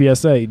Disney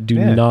PSA, do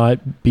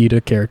not beat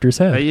a character's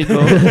head. There you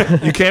go.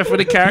 You care for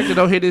the character,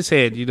 don't hit his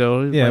head, Yeah,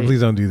 like,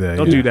 please don't do that.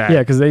 Don't do that.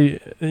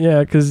 Yeah,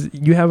 because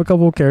you have a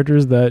couple of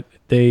characters that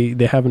they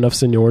have enough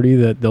seniority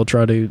that they'll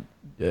try to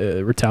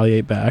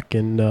retaliate back,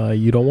 and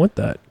you don't want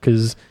that,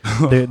 because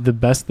the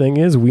best thing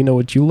is we know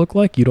what you look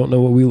like, you don't know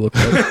what we look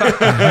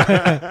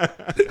like.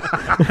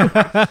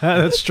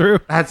 That's true.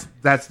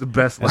 That's the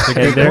best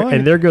line.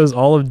 And there goes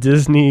all of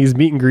Disney's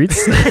meet and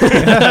greets.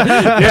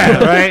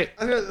 Yeah, right.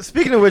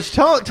 Speaking of which,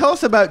 tell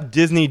us about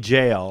Disney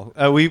Jail.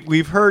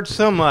 We've heard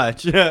so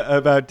much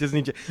about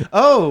Disney Jail.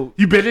 Oh,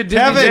 You been in Disney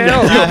Kevin,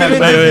 jail? you've been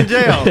in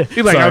Disney Jail.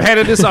 He's like, I'm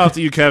handing this off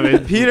to you,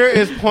 Kevin. Peter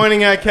is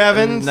pointing at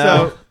Kevin.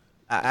 No, So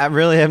I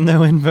really have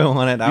no info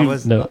on it. I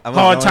was No.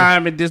 Hard only-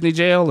 time in Disney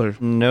jail, or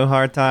No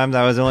hard times.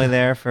 I was only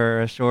there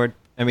for a short.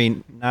 I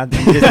mean, not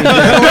Disney Jail.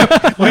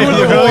 we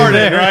were the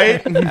warden,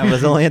 right? I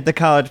was only at the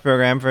college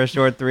program for a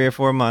short 3 or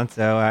 4 months.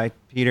 So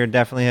Peter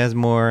definitely has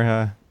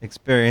more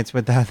experience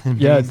with that than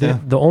Yeah, me. So.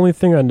 the only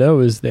thing I know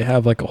is they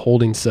have like a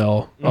holding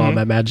cell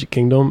at Magic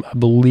Kingdom. I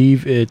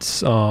believe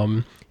it's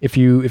if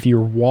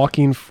you're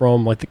walking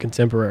from like the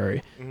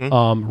Contemporary,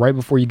 right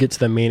before you get to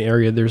the main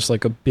area, there's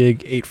like a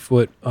big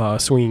 8-foot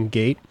swinging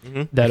gate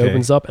that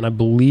opens up, and I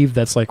believe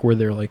that's like where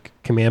their like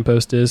command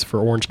post is for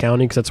Orange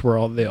County, because that's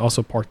where they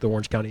also park the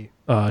Orange County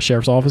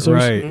sheriff's officers,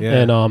 Right,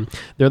 yeah. and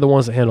they're the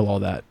ones that handle all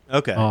that.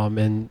 Okay.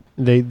 And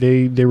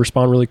they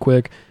respond really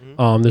quick.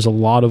 There's a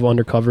lot of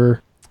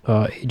undercover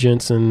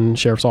agents and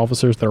sheriff's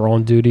officers that are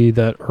on duty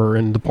that are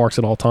in the parks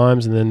at all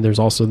times, and then there's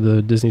also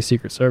the Disney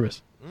Secret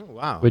Service,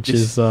 Wow. which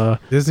is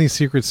Disney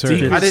Secret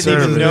Service. I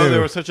didn't even know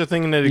there was such a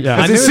thing that Yeah.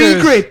 existed. it's a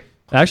secret.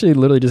 I actually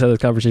literally just had this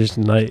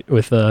conversation tonight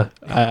with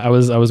I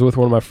was with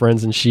one of my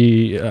friends, and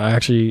I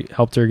actually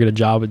helped her get a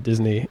job at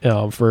Disney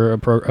for a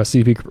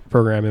CP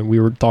program, and we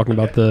were talking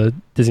about the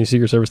Disney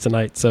Secret Service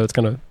tonight, so it's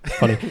kind of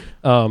funny.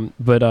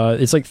 But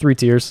it's like 3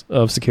 tiers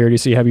of security.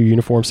 So you have your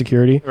uniform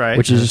security, Right.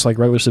 which is just like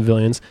regular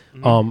civilians.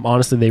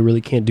 Honestly, they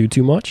really can't do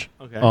too much.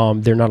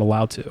 Okay. They're not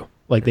allowed to.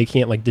 Like, they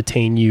can't like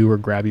detain you or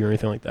grab you or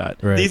anything like that.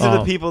 Right. These are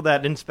the people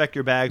that inspect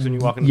your bags when you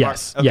walk in the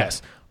Yes, park? Okay.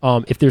 yes.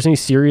 If there's any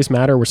serious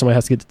matter where somebody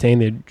has to get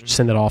detained, they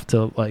send it off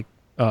to like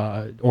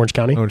Orange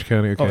County, Orange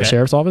County. Okay.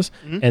 Sheriff's Office.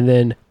 And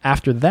then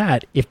after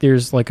that, if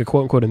there's like a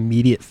quote unquote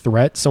immediate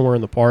threat somewhere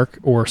in the park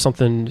or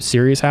something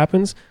serious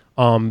happens,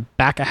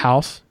 back of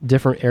house,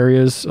 different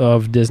areas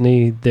of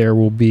Disney, there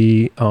will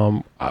be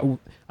I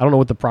don't know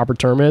what the proper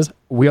term is.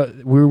 We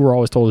were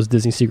always told it was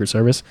Disney Secret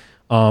Service.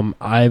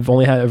 I've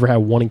only ever had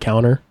one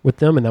encounter with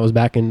them, and that was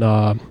back in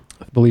I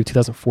believe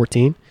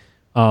 2014.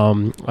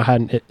 I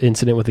had an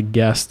incident with a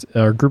guest,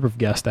 or a group of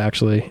guests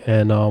actually,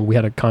 and we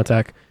had to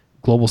contact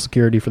global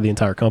security for the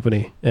entire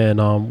company.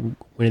 And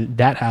when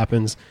that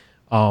happens,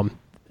 our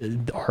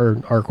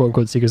quote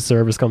unquote Secret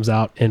Service comes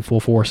out in full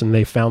force, and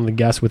they found the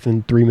guest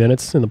within 3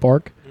 minutes in the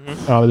park.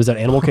 It was at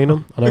Animal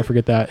Kingdom. I'll never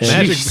forget that.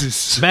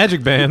 And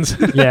Magic bands.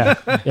 yeah,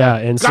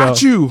 and Got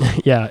so you.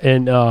 yeah,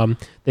 and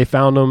they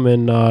found them,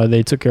 and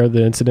they took care of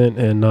the incident,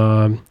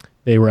 and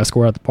they were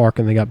escorted out the park,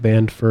 and they got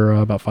banned for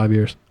about 5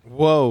 years.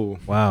 Whoa.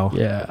 Wow.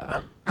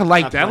 Yeah. I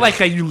like that. I like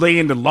how you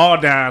laying the law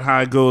down, how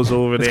it goes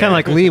over It's there. kind of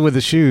like Lee with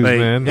the shoes, Like,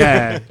 man.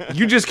 Yeah.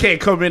 You just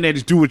can't come in there and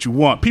just do what you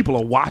want. People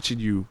are watching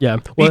you. Yeah,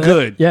 Be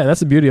good. Yeah,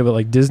 that's the beauty of it.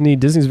 Like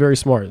Disney's very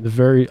smart.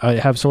 I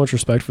have so much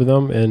respect for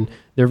them, and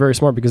they're very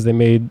smart because they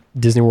made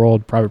Disney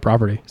World private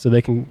property, so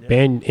they can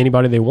ban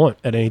anybody they want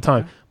at any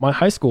time. My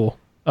high school,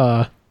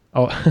 I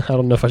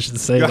don't know if I should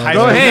say Your that. high Go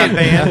school ahead.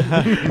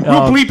 got banned?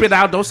 We'll bleep it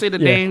out. Don't say the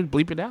yeah. name.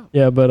 Bleep it out.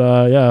 Yeah, but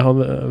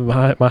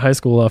my high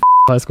school,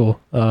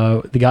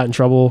 they got in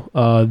trouble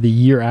the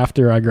year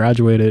after I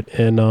graduated,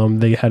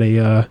 and they had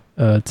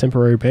a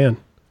temporary ban.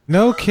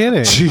 No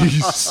kidding.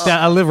 Yeah,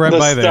 I live right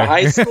by The there.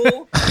 high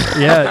school?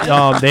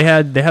 Yeah, they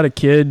had a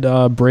kid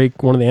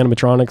break one of the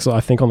animatronics, I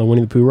think, on the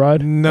Winnie the Pooh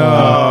ride.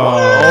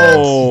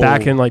 No.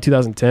 Back in like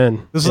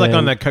 2010. This is like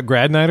on And- that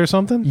grad night or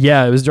something?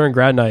 Yeah, it was during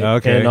grad night.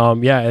 Okay.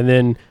 And and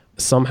then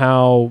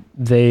somehow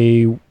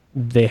they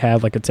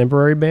had like a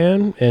temporary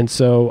ban, and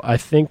so I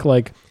think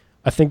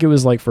it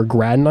was like for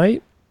grad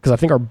night, because I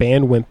think our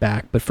band went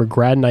back, but for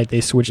grad night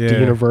they switched to Yeah.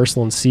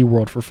 Universal and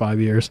SeaWorld for 5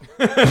 years.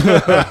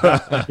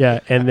 Yeah,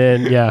 and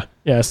then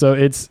so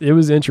it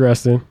was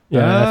interesting.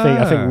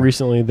 Yeah, I think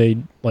recently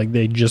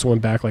they just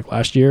went back like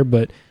last year,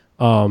 but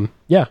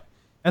yeah.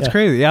 That's Yeah.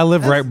 crazy. Yeah, I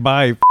live right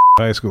by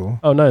high school.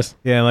 Oh, nice.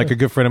 Yeah, and like a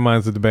good friend of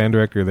mine's the band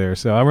director there.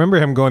 So I remember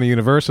him going to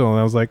Universal, and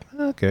I was like,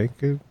 okay,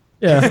 good.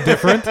 Yeah.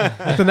 different.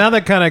 So now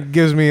that kind of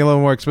gives me a little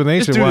more This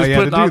explanation dude why is you had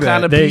to putting all do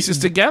kind that. of pieces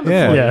together.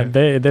 Yeah. For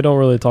Yeah, you. they don't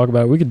really talk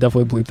about it. We could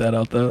definitely bleep that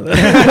out though.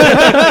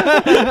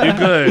 You're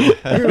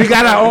good. We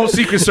got our own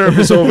Secret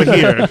Service over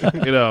here.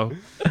 You know.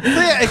 So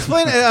yeah,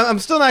 explain. I'm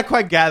still not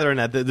quite gathering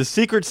that. The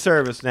Secret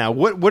Service now.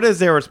 What is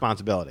their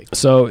responsibility?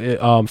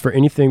 So for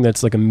anything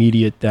that's like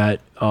immediate,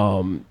 that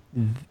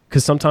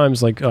because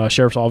sometimes like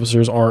sheriff's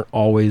officers aren't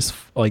always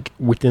like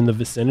within the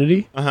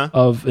vicinity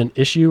of an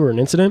issue or an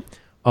incident.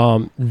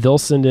 They'll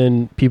send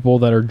in people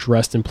that are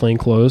dressed in plain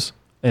clothes,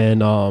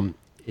 and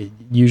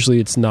usually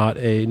it's not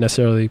a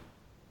necessarily.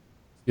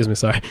 Excuse me,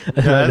 sorry.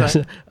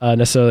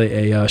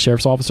 Necessarily a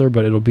sheriff's officer,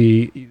 but it'll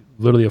be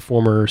literally a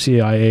former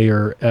CIA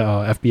or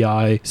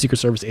FBI Secret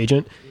Service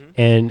agent,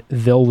 and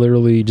they'll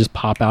literally just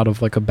pop out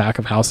of like a back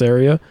of house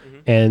area,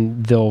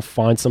 and they'll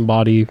find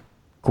somebody,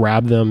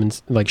 grab them,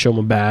 and like show them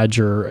a badge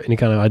or any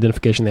kind of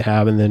identification they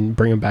have, and then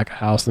bring them back to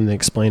house and then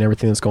explain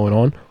everything that's going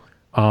on.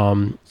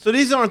 So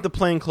these aren't the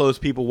plainclothes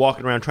people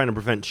walking around trying to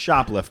prevent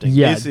shoplifting.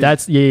 Yeah, This is-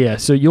 that's yeah.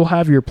 So you'll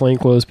have your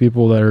plainclothes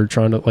people that are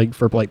trying to like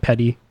for like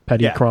petty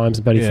Yeah. crimes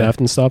and petty Yeah. theft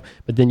and stuff.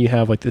 But then you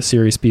have like the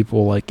serious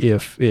people, like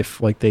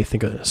if like they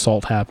think an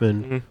assault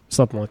happened,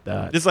 something like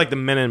that. This is like the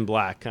Men in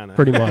Black kind of.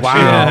 Pretty much.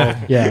 Wow.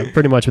 Yeah,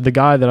 pretty much. But the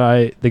guy that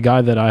I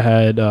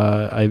had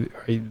I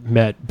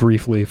met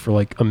briefly for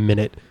like a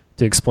minute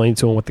to explain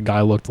to him what the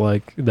guy looked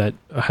like that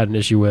I had an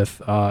issue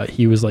with.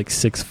 He was like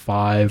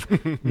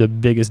 6'5", the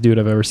biggest dude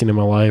I've ever seen in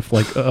my life,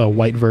 like a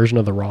white version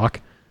of The Rock.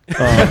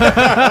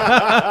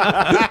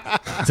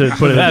 To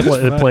put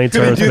it in plain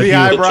terms, Do but the he-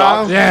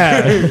 eyebrow.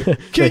 Yeah.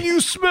 Can you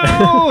smell?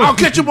 I'll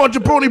catch him on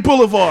Jabroni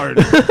Boulevard.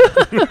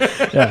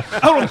 I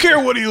don't care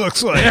what he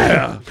looks like.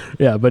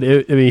 Yeah, but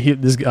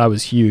this guy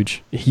was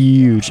huge.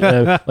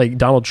 Like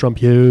Donald Trump,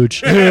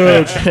 huge. We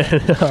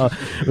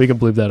can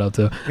bleep that out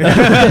too.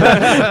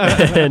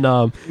 And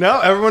No,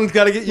 everyone's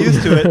got to get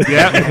used to it.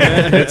 Yeah,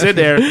 it's in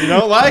there. You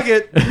don't like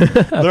it,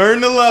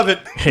 learn to love it.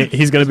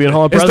 he's going to be in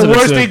Hall of It's the Presidents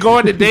worst soon. thing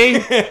going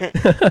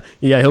today.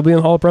 Yeah, he'll be in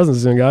Hall of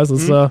Presidents soon, guys.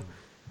 Let's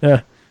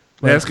yeah.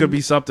 That's gonna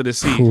be something to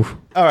see. Oof.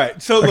 All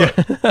right, so look,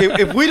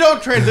 if we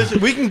don't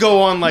transition, we can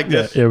go on like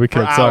this Yeah, we for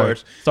could. Sorry.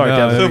 hours. Sorry, No,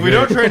 Kevin. So if we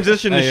don't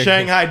transition to Hey,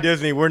 Shanghai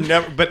Disney, we're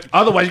never. But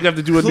Otherwise, you have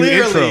to do a new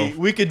clearly, intro.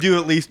 we could do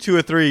at least 2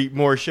 or 3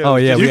 more shows. Oh,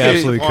 yeah, just we based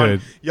absolutely on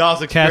could. Y'all's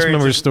Cast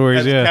member experiences stories,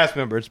 as yeah. cast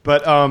members.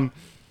 But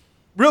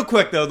real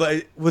quick though,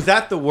 like, was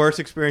that the worst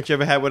experience you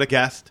ever had with a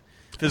guest?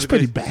 It's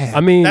pretty bad. I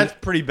mean, That's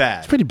pretty bad.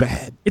 It's pretty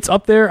bad. it's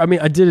up there. I mean,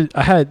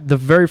 I had the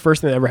very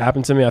first thing that ever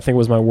happened to me, I think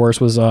was my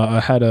worst, was I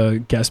had a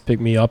guest pick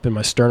me up and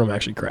my sternum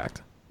actually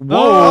cracked.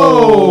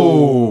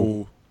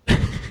 Whoa.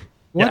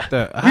 What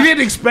the? We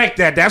didn't expect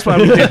that. That's why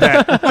we did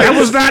that. That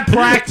was not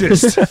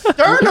practiced.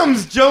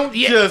 Sternums don't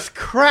just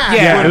crack.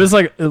 Yeah, it was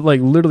like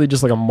literally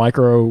just like a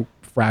micro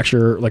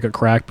fracture, like a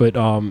crack, but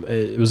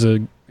it was a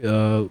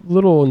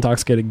little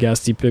intoxicated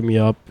guest. He picked me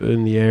up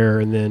in the air,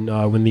 and then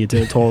when the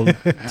attendant told him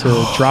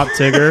to drop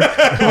Tigger,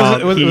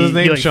 was his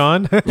name like,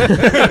 Sean?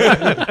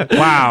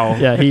 Wow.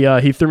 Yeah,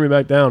 he threw me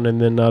back down, and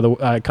then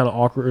I kind of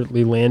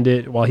awkwardly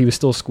landed while he was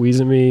still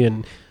squeezing me,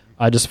 and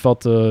I just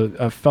felt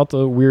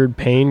a weird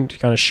pain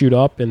kind of shoot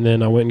up, and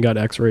then I went and got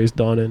X-rays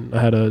done, and I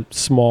had a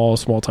small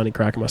tiny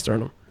crack in my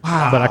sternum.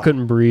 Wow. But I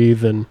couldn't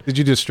breathe, and Did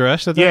you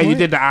distress at that Yeah, point? you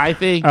did the eye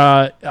thing.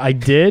 I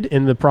did,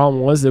 and the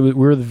problem was that we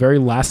were the very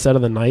last set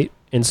of the night,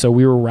 and so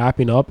we were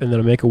wrapping up, and then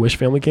a Make-A-Wish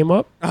family came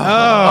up,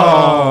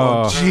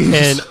 Oh.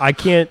 and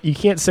you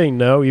can't say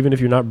no even if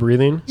you're not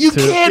breathing. You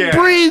can't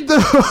breathe,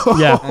 though.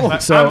 Yeah,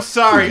 so I'm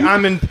sorry,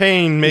 I'm in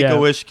pain. Make Yeah. a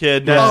wish,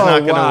 kid. That's Oh, not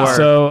gonna wow.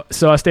 work.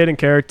 So I stayed in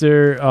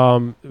character,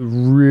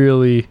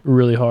 really,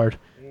 really hard.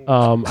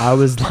 I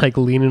was like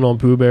leaning on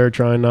Pooh Bear,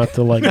 trying not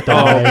to like Oh,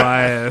 die.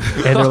 man.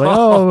 And they're like,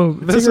 "Oh,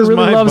 This Tigger is really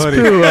my loves buddy."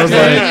 Pooh." I was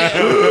like,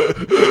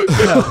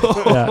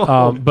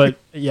 yeah. But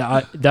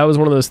yeah, that was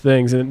one of those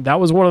things, and that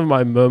was one of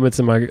my moments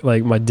in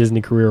my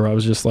Disney career where I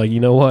was just like, you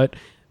know what,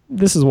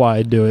 this is why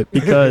I do it,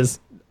 because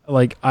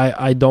like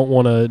I don't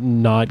want to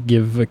not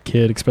give a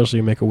kid, especially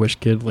a Make-A-Wish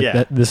kid, like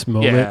Yeah. this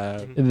moment. Yeah.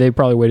 They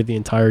probably waited the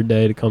entire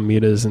day to come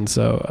meet us, and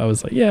so I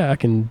was like, yeah, I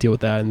can deal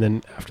with that. And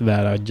then after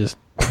that, I just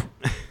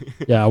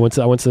I went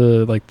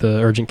to like the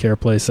urgent care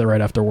place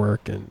right after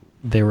work, and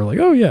they were like,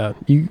 oh yeah,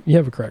 you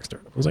have a cracked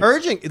sternum. I was like,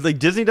 Urgent, like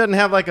Disney doesn't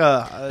have like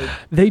a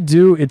they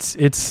do. It's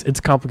a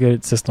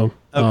complicated system.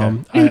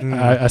 Okay.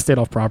 I stayed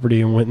off property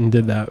and went and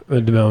did that,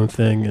 did my own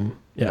thing, and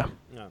yeah.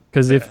 No.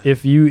 Because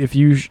if you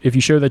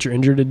show that you're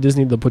injured at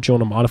Disney, they'll put you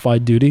on a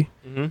modified duty,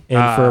 and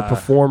for a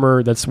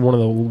performer, that's one of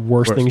the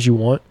worst things you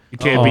want. You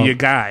can't be your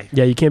guy.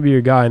 Yeah, you can't be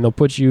your guy, and they'll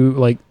put you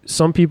like,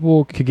 some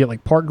people could get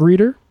like park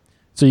greeter,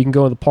 so you can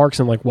go to the parks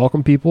and like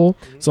welcome people.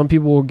 Some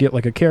people will get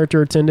like a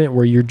character attendant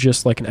where you're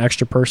just like an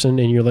extra person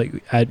and you're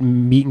like at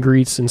meet and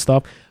greets and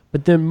stuff.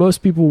 But then most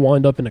people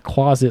wind up in a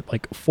closet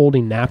like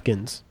folding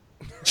napkins.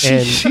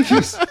 And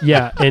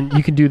yeah, and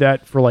you can do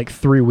that for like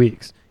 3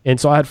 weeks. And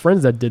so I had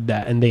friends that did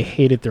that, and they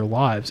hated their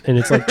lives. And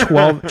it's like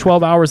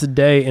 12 hours a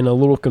day in a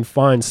little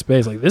confined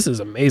space. Like, this is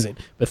amazing.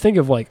 But think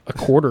of like a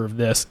quarter of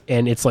this,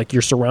 and it's like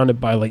you're surrounded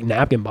by like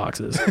napkin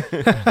boxes.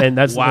 And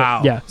that's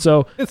Wow. yeah.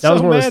 So It's that so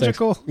was one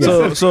magical. of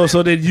those things.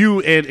 So then you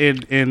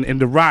and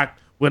The Rock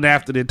went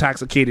after the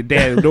intoxicated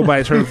dad, and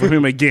nobody's heard from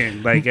him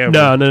again. Like ever.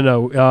 No.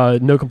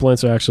 No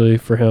complaints are actually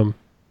for him.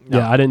 No.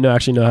 Yeah, I didn't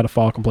actually know how to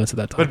file complaints at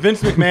that time. But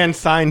Vince McMahon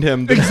signed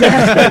him.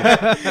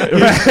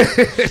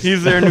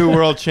 He's their new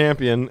world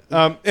champion.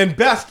 And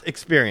best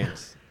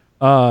experience.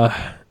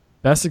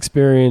 Best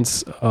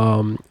experience,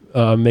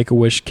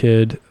 Make-A-Wish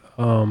kid.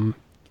 I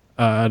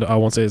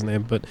won't say his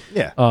name, but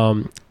Yeah.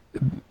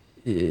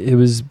 it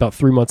was about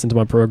 3 months into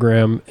my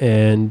program,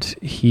 and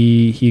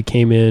he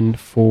came in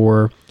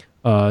for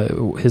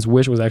his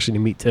wish was actually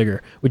to meet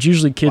Tigger, which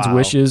usually kids' Wow.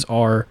 wishes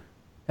are,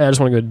 hey, I just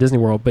want to go to Disney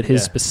World, but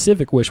his Yeah.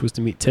 specific wish was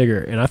to meet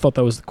Tigger, and I thought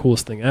that was the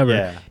coolest thing ever.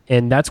 Yeah.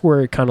 And that's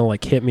where it kind of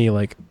like hit me,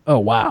 like, oh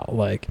wow,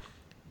 like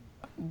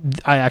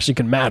I actually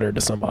can matter to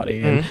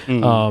somebody.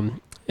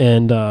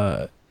 And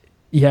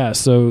yeah,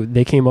 so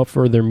they came up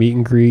for their meet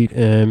and greet,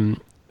 and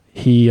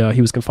he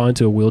was confined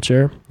to a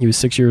wheelchair. He was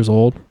 6 years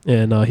old,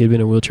 and he had been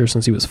in a wheelchair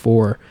since he was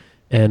 4,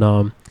 and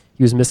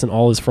he was missing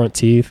all his front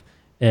teeth,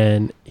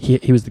 and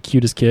he was the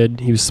cutest kid.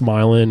 He was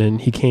smiling,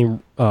 and he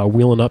came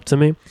wheeling up to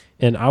me,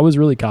 and I was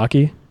really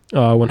cocky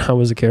when I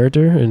was a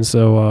character, and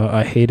so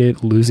I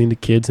hated losing to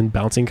kids in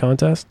bouncing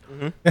contests,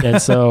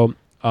 and so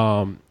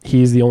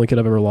he's the only kid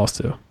I've ever lost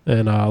to,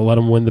 and I let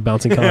him win the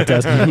bouncing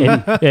contest,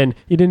 and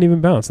he didn't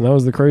even bounce, and that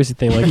was the crazy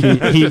thing. Like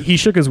he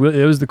shook his wheel.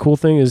 It was the cool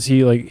thing is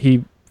he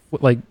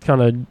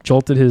kind of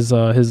jolted his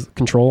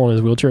control on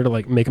his wheelchair to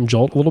like make him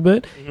jolt a little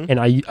bit, and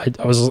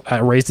I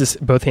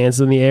raised both hands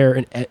in the air,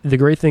 and the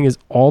great thing is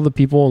all the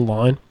people in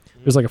line.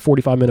 It was like a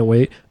 45-minute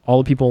wait.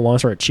 All the people in line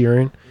started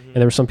cheering, and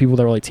there were some people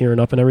that were like tearing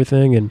up and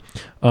everything.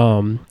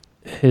 And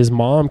his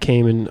mom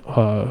came and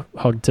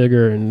hugged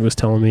Tigger and was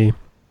telling me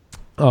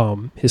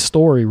his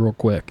story real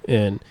quick,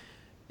 and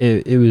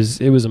it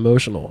was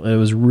emotional, and it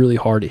was really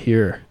hard to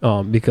hear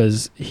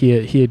because he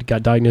had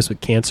got diagnosed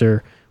with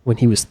cancer when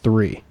he was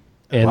 3,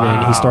 and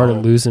then he started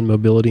losing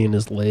mobility in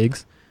his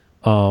legs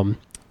like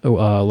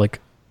a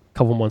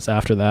couple months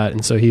after that,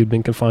 and so he had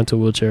been confined to a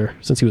wheelchair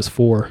since he was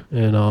 4,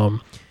 and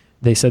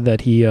they said that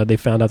they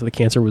found out that the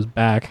cancer was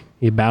back.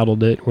 He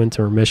battled it, went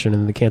to remission,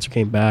 and the cancer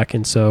came back.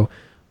 And so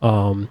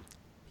one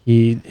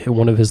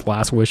of his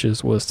last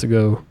wishes was to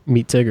go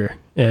meet Tigger.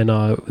 And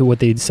what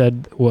they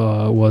said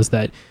was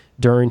that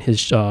during his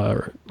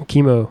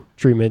chemo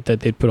treatment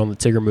that they'd put on the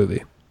Tigger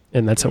movie.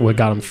 And that's what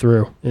got him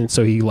through. And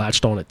so he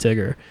latched on at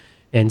Tigger.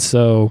 And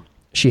so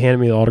she handed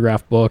me the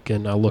autograph book,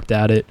 and I looked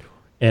at it,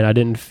 and I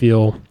didn't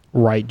feel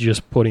right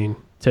just putting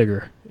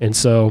Tigger. And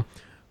so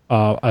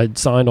I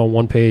signed on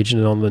one page,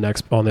 and then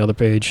on the other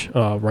page,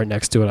 right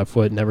next to it, I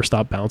put "Never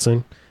Stop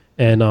Bouncing,"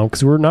 and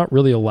because we're not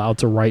really allowed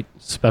to write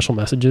special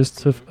messages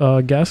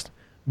to guests,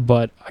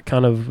 but I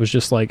kind of was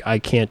just like, I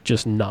can't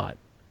just not,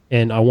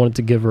 and I wanted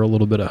to give her a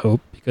little bit of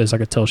hope because I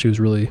could tell she was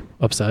really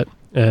upset,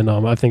 and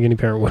I think any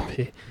parent would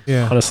be,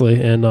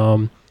 honestly,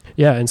 and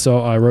yeah, and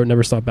so I wrote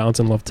 "Never Stop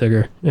Bouncing, Love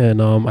Tigger," and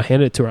I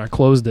handed it to her. I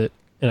closed it,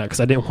 and because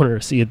I didn't want her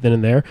to see it then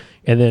and there,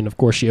 and then of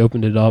course she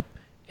opened it up.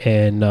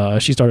 And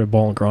she started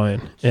bawling,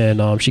 crying,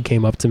 and she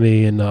came up to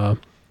me, and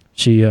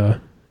she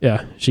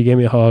gave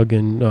me a hug,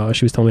 and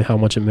she was telling me how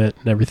much it meant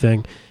and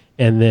everything.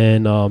 And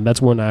then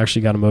that's when I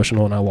actually got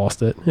emotional and I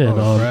lost it.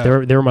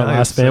 And they were my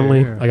last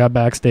family. I got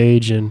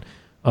backstage, and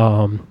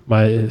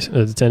my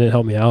attendant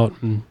helped me out,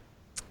 and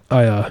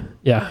I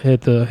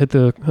hit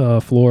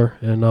the floor,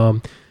 and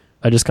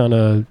I just kind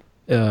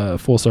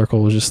of full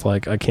circle was just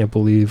like, I can't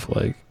believe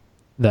like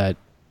that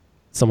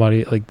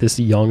somebody like this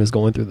young is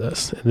going through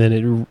this. And then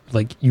it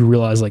like you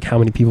realize like how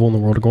many people in the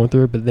world are going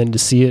through it, but then to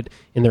see it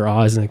in their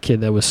eyes, and a kid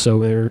that was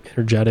so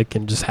energetic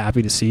and just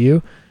happy to see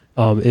you,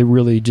 it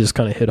really just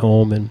kind of hit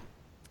home. And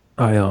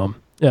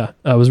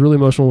I was really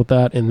emotional with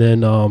that. And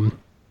then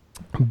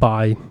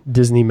by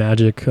Disney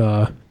magic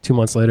 2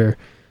 months later,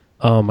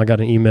 I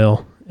got an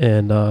email,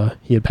 and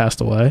he had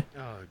passed away.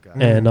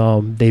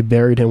 And they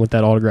buried him with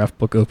that autograph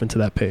book open to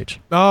that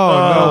page.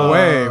 Oh, no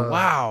way.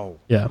 Wow.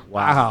 Yeah.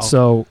 Wow.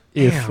 So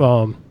if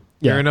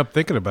Tearing up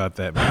thinking about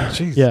that, man.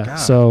 Jeez, yeah. God.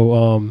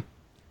 So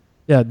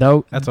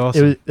that's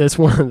awesome. That's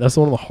one of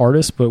the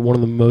hardest, but one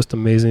of the most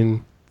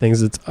amazing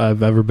things that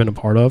I've ever been a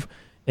part of.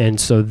 And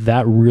so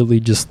that really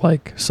just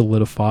like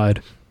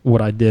solidified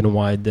what I did and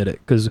why I did it.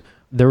 Because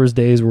there was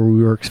days where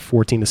we worked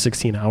 14 to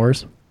 16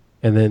 hours,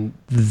 and then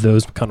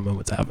those kind of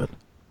moments happen.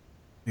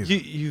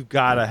 You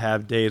gotta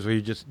have days where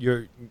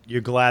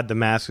you're glad the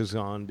mask is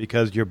on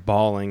because you're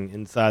bawling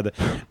inside the.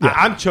 Yeah.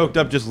 I'm choked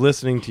up just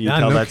listening to you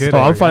tell that story. Oh,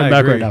 I'm fighting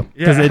back right now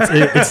because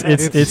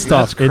it's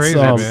tough. Crazy,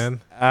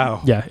 man.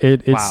 Ow. Yeah,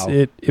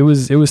 it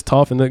was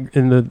tough, and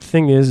the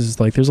thing is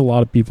like there's a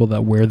lot of people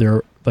that wear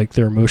their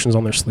emotions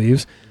on their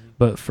sleeves,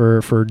 but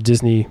for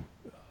Disney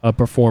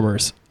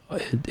performers,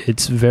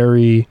 it's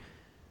very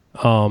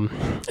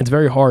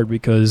hard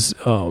because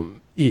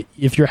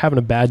if you're having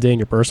a bad day in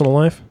your personal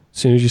life, as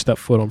soon as you step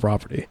foot on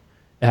property,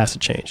 it has to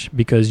change,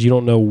 because you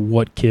don't know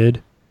what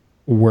kid,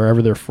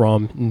 wherever they're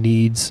from,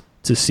 needs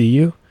to see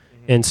you.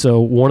 And so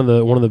one of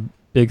the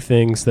big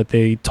things that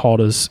they taught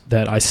us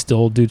that I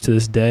still do to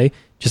this day,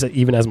 just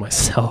even as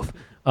myself,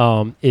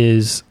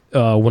 is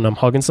when I'm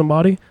hugging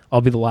somebody,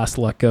 I'll be the last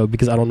to let go,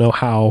 because I don't know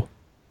how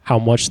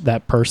much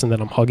that person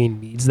that I'm hugging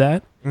needs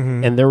that.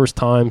 And there was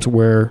times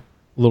where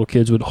little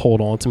kids would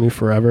hold on to me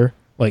forever,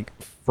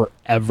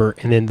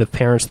 and then the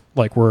parents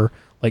were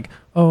like,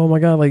 oh my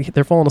God, like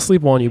they're falling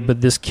asleep on you.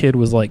 But this kid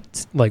was like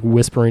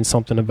whispering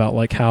something about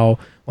like how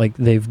like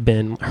they've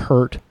been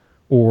hurt,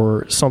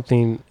 or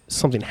something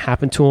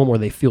happened to them, or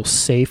they feel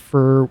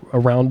safer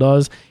around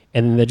us.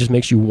 And then that just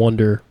makes you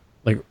wonder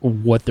like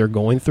what they're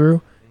going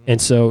through.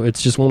 And so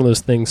it's just one of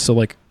those things. So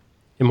like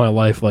in my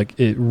life, like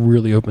it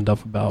really opened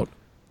up about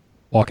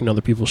walking in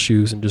other people's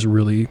shoes and just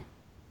really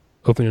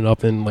opening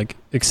up and like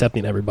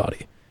accepting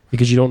everybody,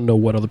 because you don't know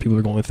what other people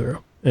are going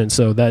through. And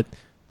so that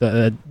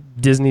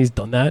Disney's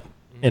done that.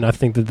 And I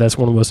think that that's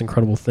one of the most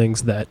incredible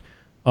things that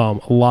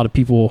a lot of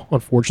people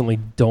unfortunately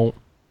don't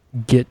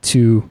get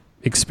to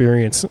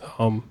experience,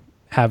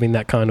 having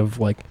that kind of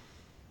like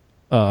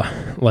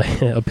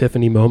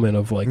epiphany moment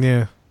of like,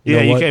 you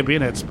can't be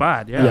in that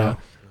spot.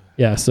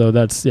 Yeah. So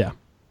that's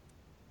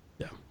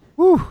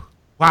Woo.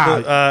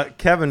 Wow.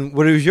 Kevin,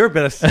 what was your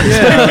best?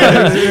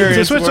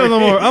 To switch to a little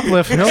more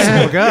uplift.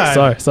 Oh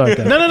God. Sorry.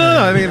 Guys. No.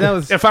 I mean, that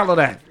was Follow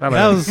that. that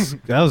was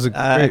a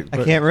great.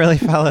 I can't really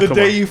follow. The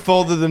day you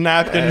folded the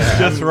napkin is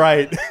just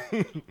right.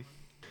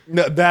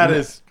 No, that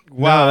is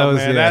wow,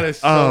 man. That is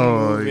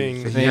so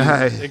moving.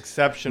 Yeah.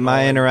 Exceptional.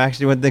 My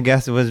interaction with the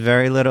guests was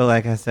very little,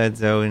 like I said.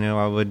 So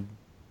I would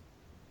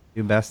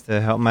do best to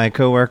help my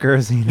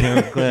coworkers.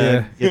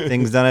 Get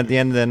things done at the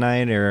end of the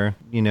night, or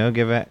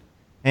give a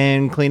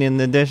hand cleaning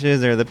the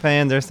dishes or the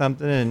pans or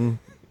something, and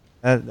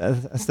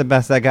that's the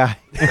best I got.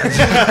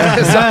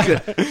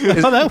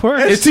 That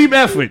works. It's team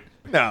effort.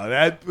 No,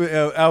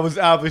 I was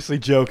obviously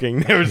joking.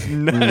 There was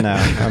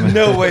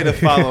no way to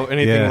follow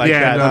anything like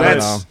that. No,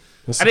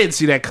 I didn't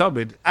see that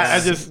coming.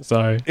 I just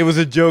sorry. It was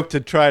a joke to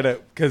try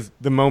to, because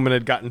the moment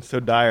had gotten so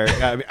dire.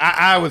 I mean,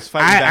 I was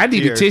fighting. I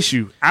need a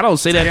tissue. I don't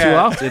say that too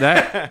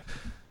often.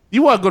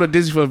 You want to go to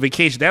Disney for a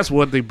vacation? That's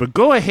one thing. But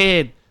go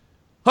ahead,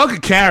 hug a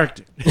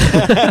character.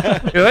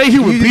 Ain't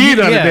human being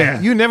under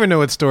there. You never know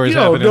what stories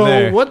You don't happening know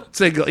there. what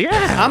to go.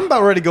 Yeah, I'm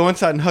about ready to go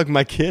inside and hug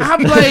my kid.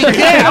 I'm like,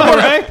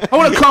 I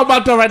want to call my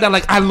door right now.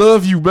 Like, I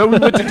love you. Remember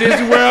we went to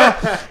Disney World,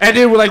 and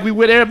then we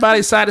went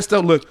everybody's side and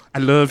stuff. Look, I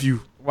love you.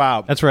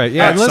 Wow, That's right.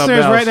 Yeah, That's something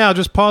listeners, else. right now,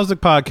 just pause the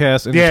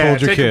podcast and just hold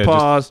your take a kid.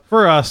 pause. Just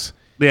for us,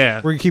 Yeah,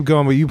 we're gonna keep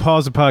going, but you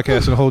pause the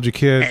podcast and hold your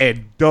kid.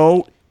 and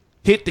don't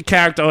hit the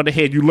character on the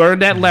head. You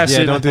learned that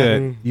lesson. Yeah, don't do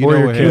that. You Or know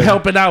your what? kid. You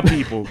helping out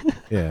people.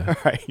 Yeah.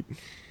 right.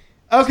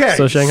 Okay,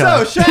 So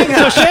Shanghai. That's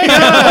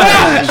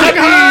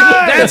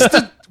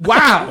the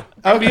wow.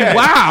 I mean, Okay.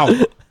 wow.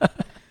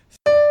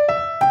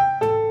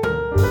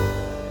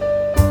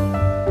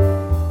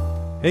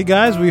 Hey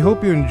guys, we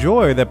hope you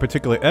enjoy that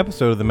particular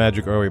episode of the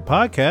Magic Our Way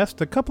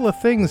podcast. A couple of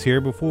things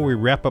here before we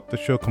wrap up the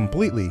show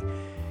completely.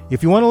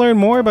 If you want to learn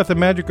more about the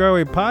Magic Our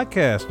Way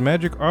podcast,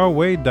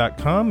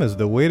 magicourway.com is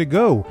the way to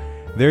go.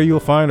 There you'll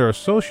find our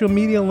social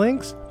media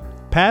links,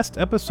 past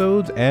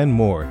episodes, and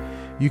more.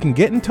 You can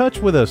get in touch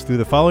with us through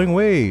the following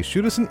ways.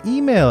 Shoot us an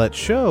email at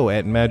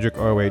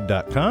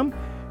show@magicourway.com.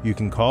 You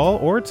can call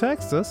or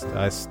text us.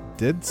 I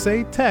did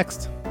say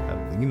text.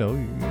 You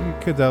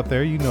kids out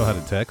there, you know how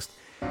to text.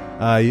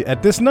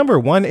 At this number,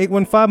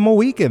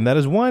 1-815-MOWEEKEND. That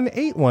is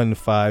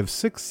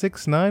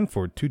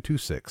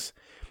 1-815-669-4226.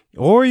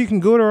 Or you can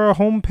go to our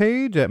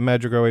homepage at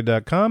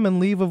magicourway.com and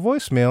leave a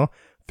voicemail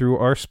through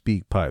our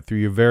SpeakPipe, through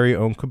your very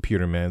own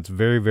computer, man. It's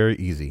very, very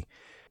easy.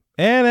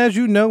 And as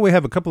you know, we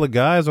have a couple of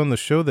guys on the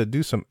show that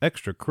do some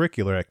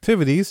extracurricular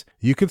activities.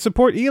 You can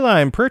support Eli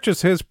and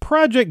purchase his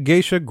Project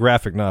Geisha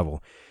graphic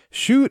novel.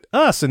 Shoot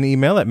us an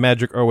email at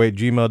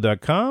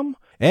magicourway@gmail.com.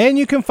 And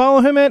you can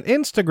follow him at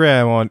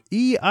Instagram on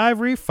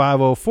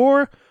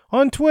eivory504.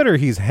 On Twitter,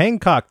 he's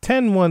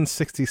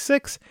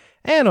Hancock10166.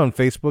 And on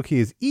Facebook, he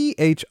is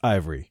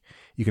EHIvory.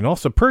 You can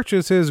also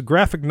purchase his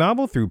graphic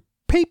novel through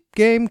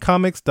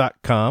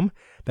peepgamecomics.com.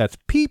 That's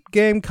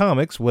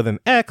peepgamecomics with an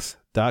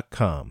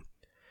X.com.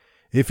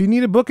 If you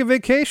need a book a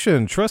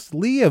vacation, trust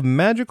Lee of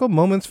Magical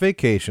Moments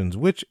Vacations,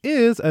 which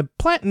is a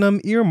platinum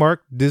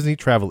earmarked Disney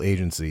travel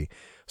agency.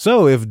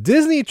 So if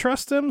Disney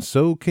trusts them,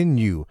 so can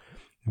you.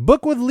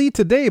 Book with Lee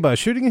today by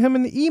shooting him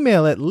an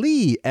email at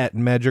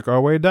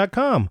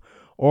lee@magicourway.com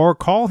or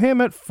call him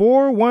at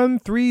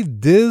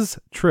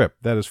 413-DIZ-TRIP.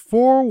 That is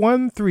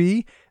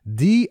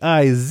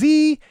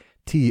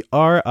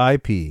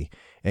 413-DIZ-TRIP.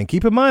 And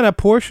keep in mind, a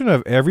portion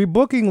of every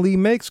booking Lee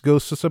makes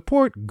goes to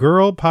support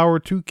Girl Power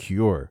to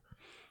Cure.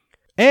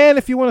 And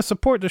if you want to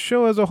support the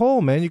show as a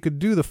whole, man, you could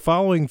do the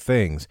following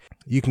things.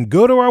 You can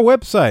go to our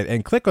website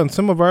and click on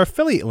some of our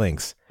affiliate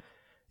links.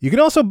 You can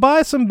also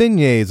buy some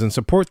beignets and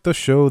support the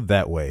show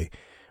that way.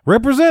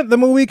 Represent the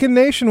Mohican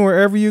Nation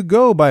wherever you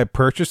go by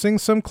purchasing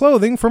some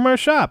clothing from our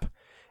shop.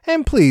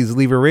 And please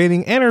leave a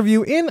rating and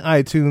review in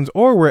iTunes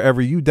or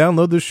wherever you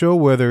download the show,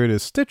 whether it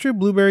is Stitcher,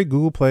 Blueberry,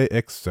 Google Play,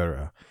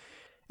 etc.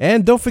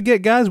 And don't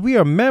forget, guys, we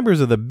are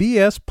members of the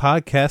BS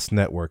Podcast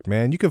Network,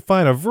 man. You can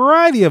find a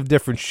variety of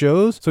different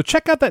shows, so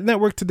check out that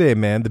network today,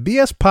 man, the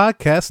BS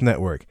Podcast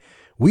Network.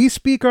 We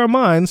speak our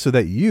minds so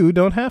that you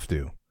don't have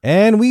to.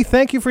 And we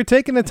thank you for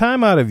taking the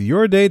time out of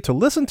your day to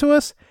listen to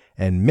us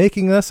and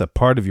making us a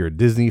part of your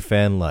Disney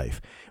fan life.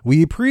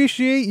 We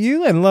appreciate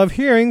you and love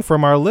hearing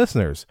from our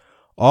listeners.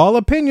 All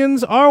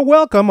opinions are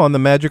welcome on the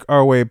Magic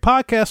Our Way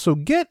podcast, so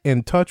get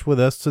in touch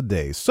with us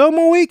today. So,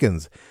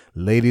 Mohicans,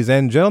 ladies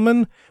and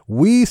gentlemen,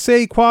 we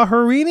say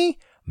Kwaherini,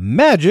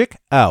 magic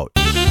out.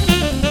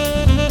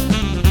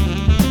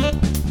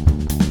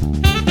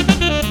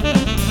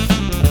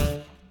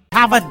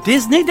 Have a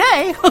Disney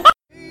day.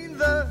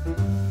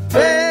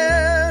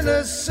 Bare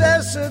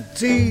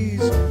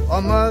necessities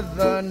are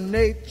Mother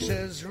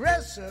Nature's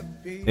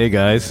recipe. Hey,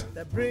 guys.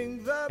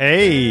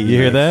 Hey. You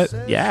hear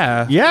that?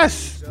 Yeah.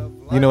 Yes.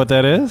 You know what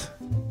that is?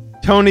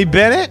 Tony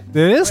Bennett.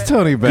 It is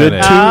Tony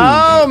Bennett.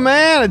 Oh,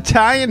 man.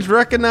 Italians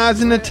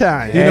recognizing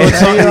Italian. You know what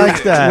song he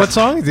likes that? What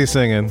song is he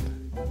singing?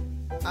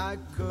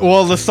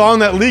 Well, the song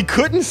that Lee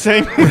couldn't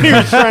sing when he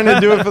was trying to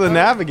do it for the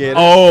Navigator.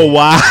 Oh,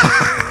 wow.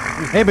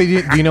 Hey, but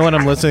do you know what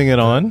I'm listening it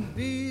on?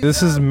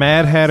 This is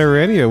Mad Hatter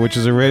Radio, which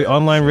is a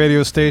online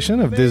radio station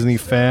of Disney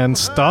fan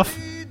stuff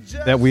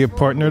that we have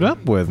partnered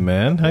up with,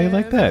 man. How you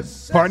like that?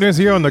 Partners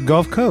here on the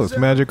Gulf Coast,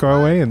 Magic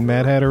Our Way and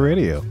Mad Hatter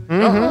Radio.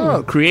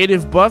 Oh,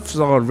 creative buffs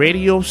on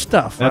radio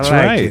stuff. That's I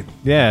like right. it.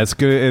 Yeah, it's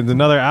good. It's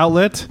another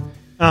outlet.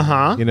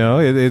 Uh-huh. You know,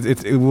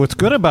 it's what's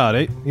good about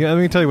it. Yeah,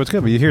 let me tell you what's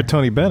good. But you hear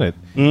Tony Bennett,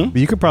 but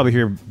you could probably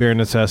hear Bare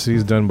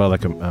Necessities done by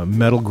like a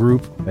metal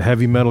group, a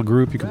heavy metal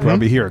group. You could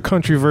probably hear a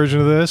country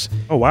version of this.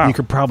 Oh, wow. You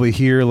could probably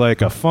hear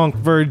like a funk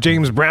version,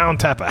 James Brown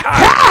type of.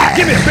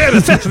 Give me a Bare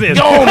Necessities.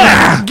 Oh,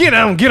 man.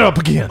 Get up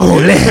again. Oh,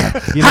 yeah.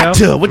 You know? Hot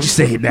tub. What you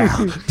say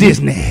now?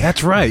 Disney.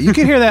 That's right. You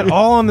can hear that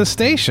all on the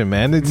station,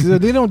 man.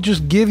 They don't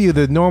just give you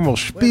the normal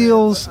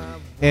spiels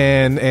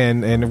and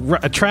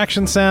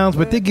attraction sounds,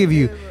 but they give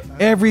you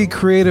every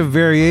creative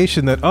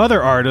variation that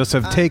other artists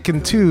have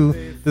taken to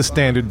the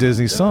standard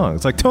Disney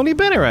songs. Like Tony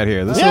Bennett right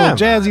here. This little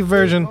jazzy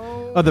version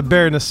of the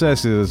Bare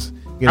Necessities.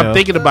 I'm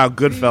thinking about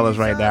Goodfellas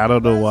right now. I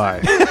don't know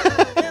why.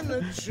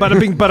 Bada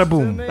bing, bada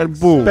boom. Bada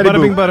boom.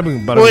 Bada bing, bada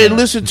boom. Bada Go ahead and boom.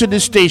 listen to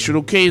this station,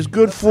 okay? It's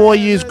good for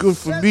you. It's good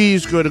for me.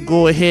 It's going to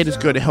go ahead. It's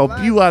going to help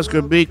you out. It's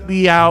going to make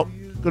me out.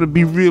 It's going to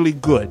be really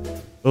good.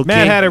 Okay?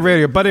 Mad Hatter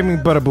Radio. Bada bing,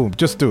 bada boom.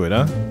 Just do it,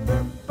 huh?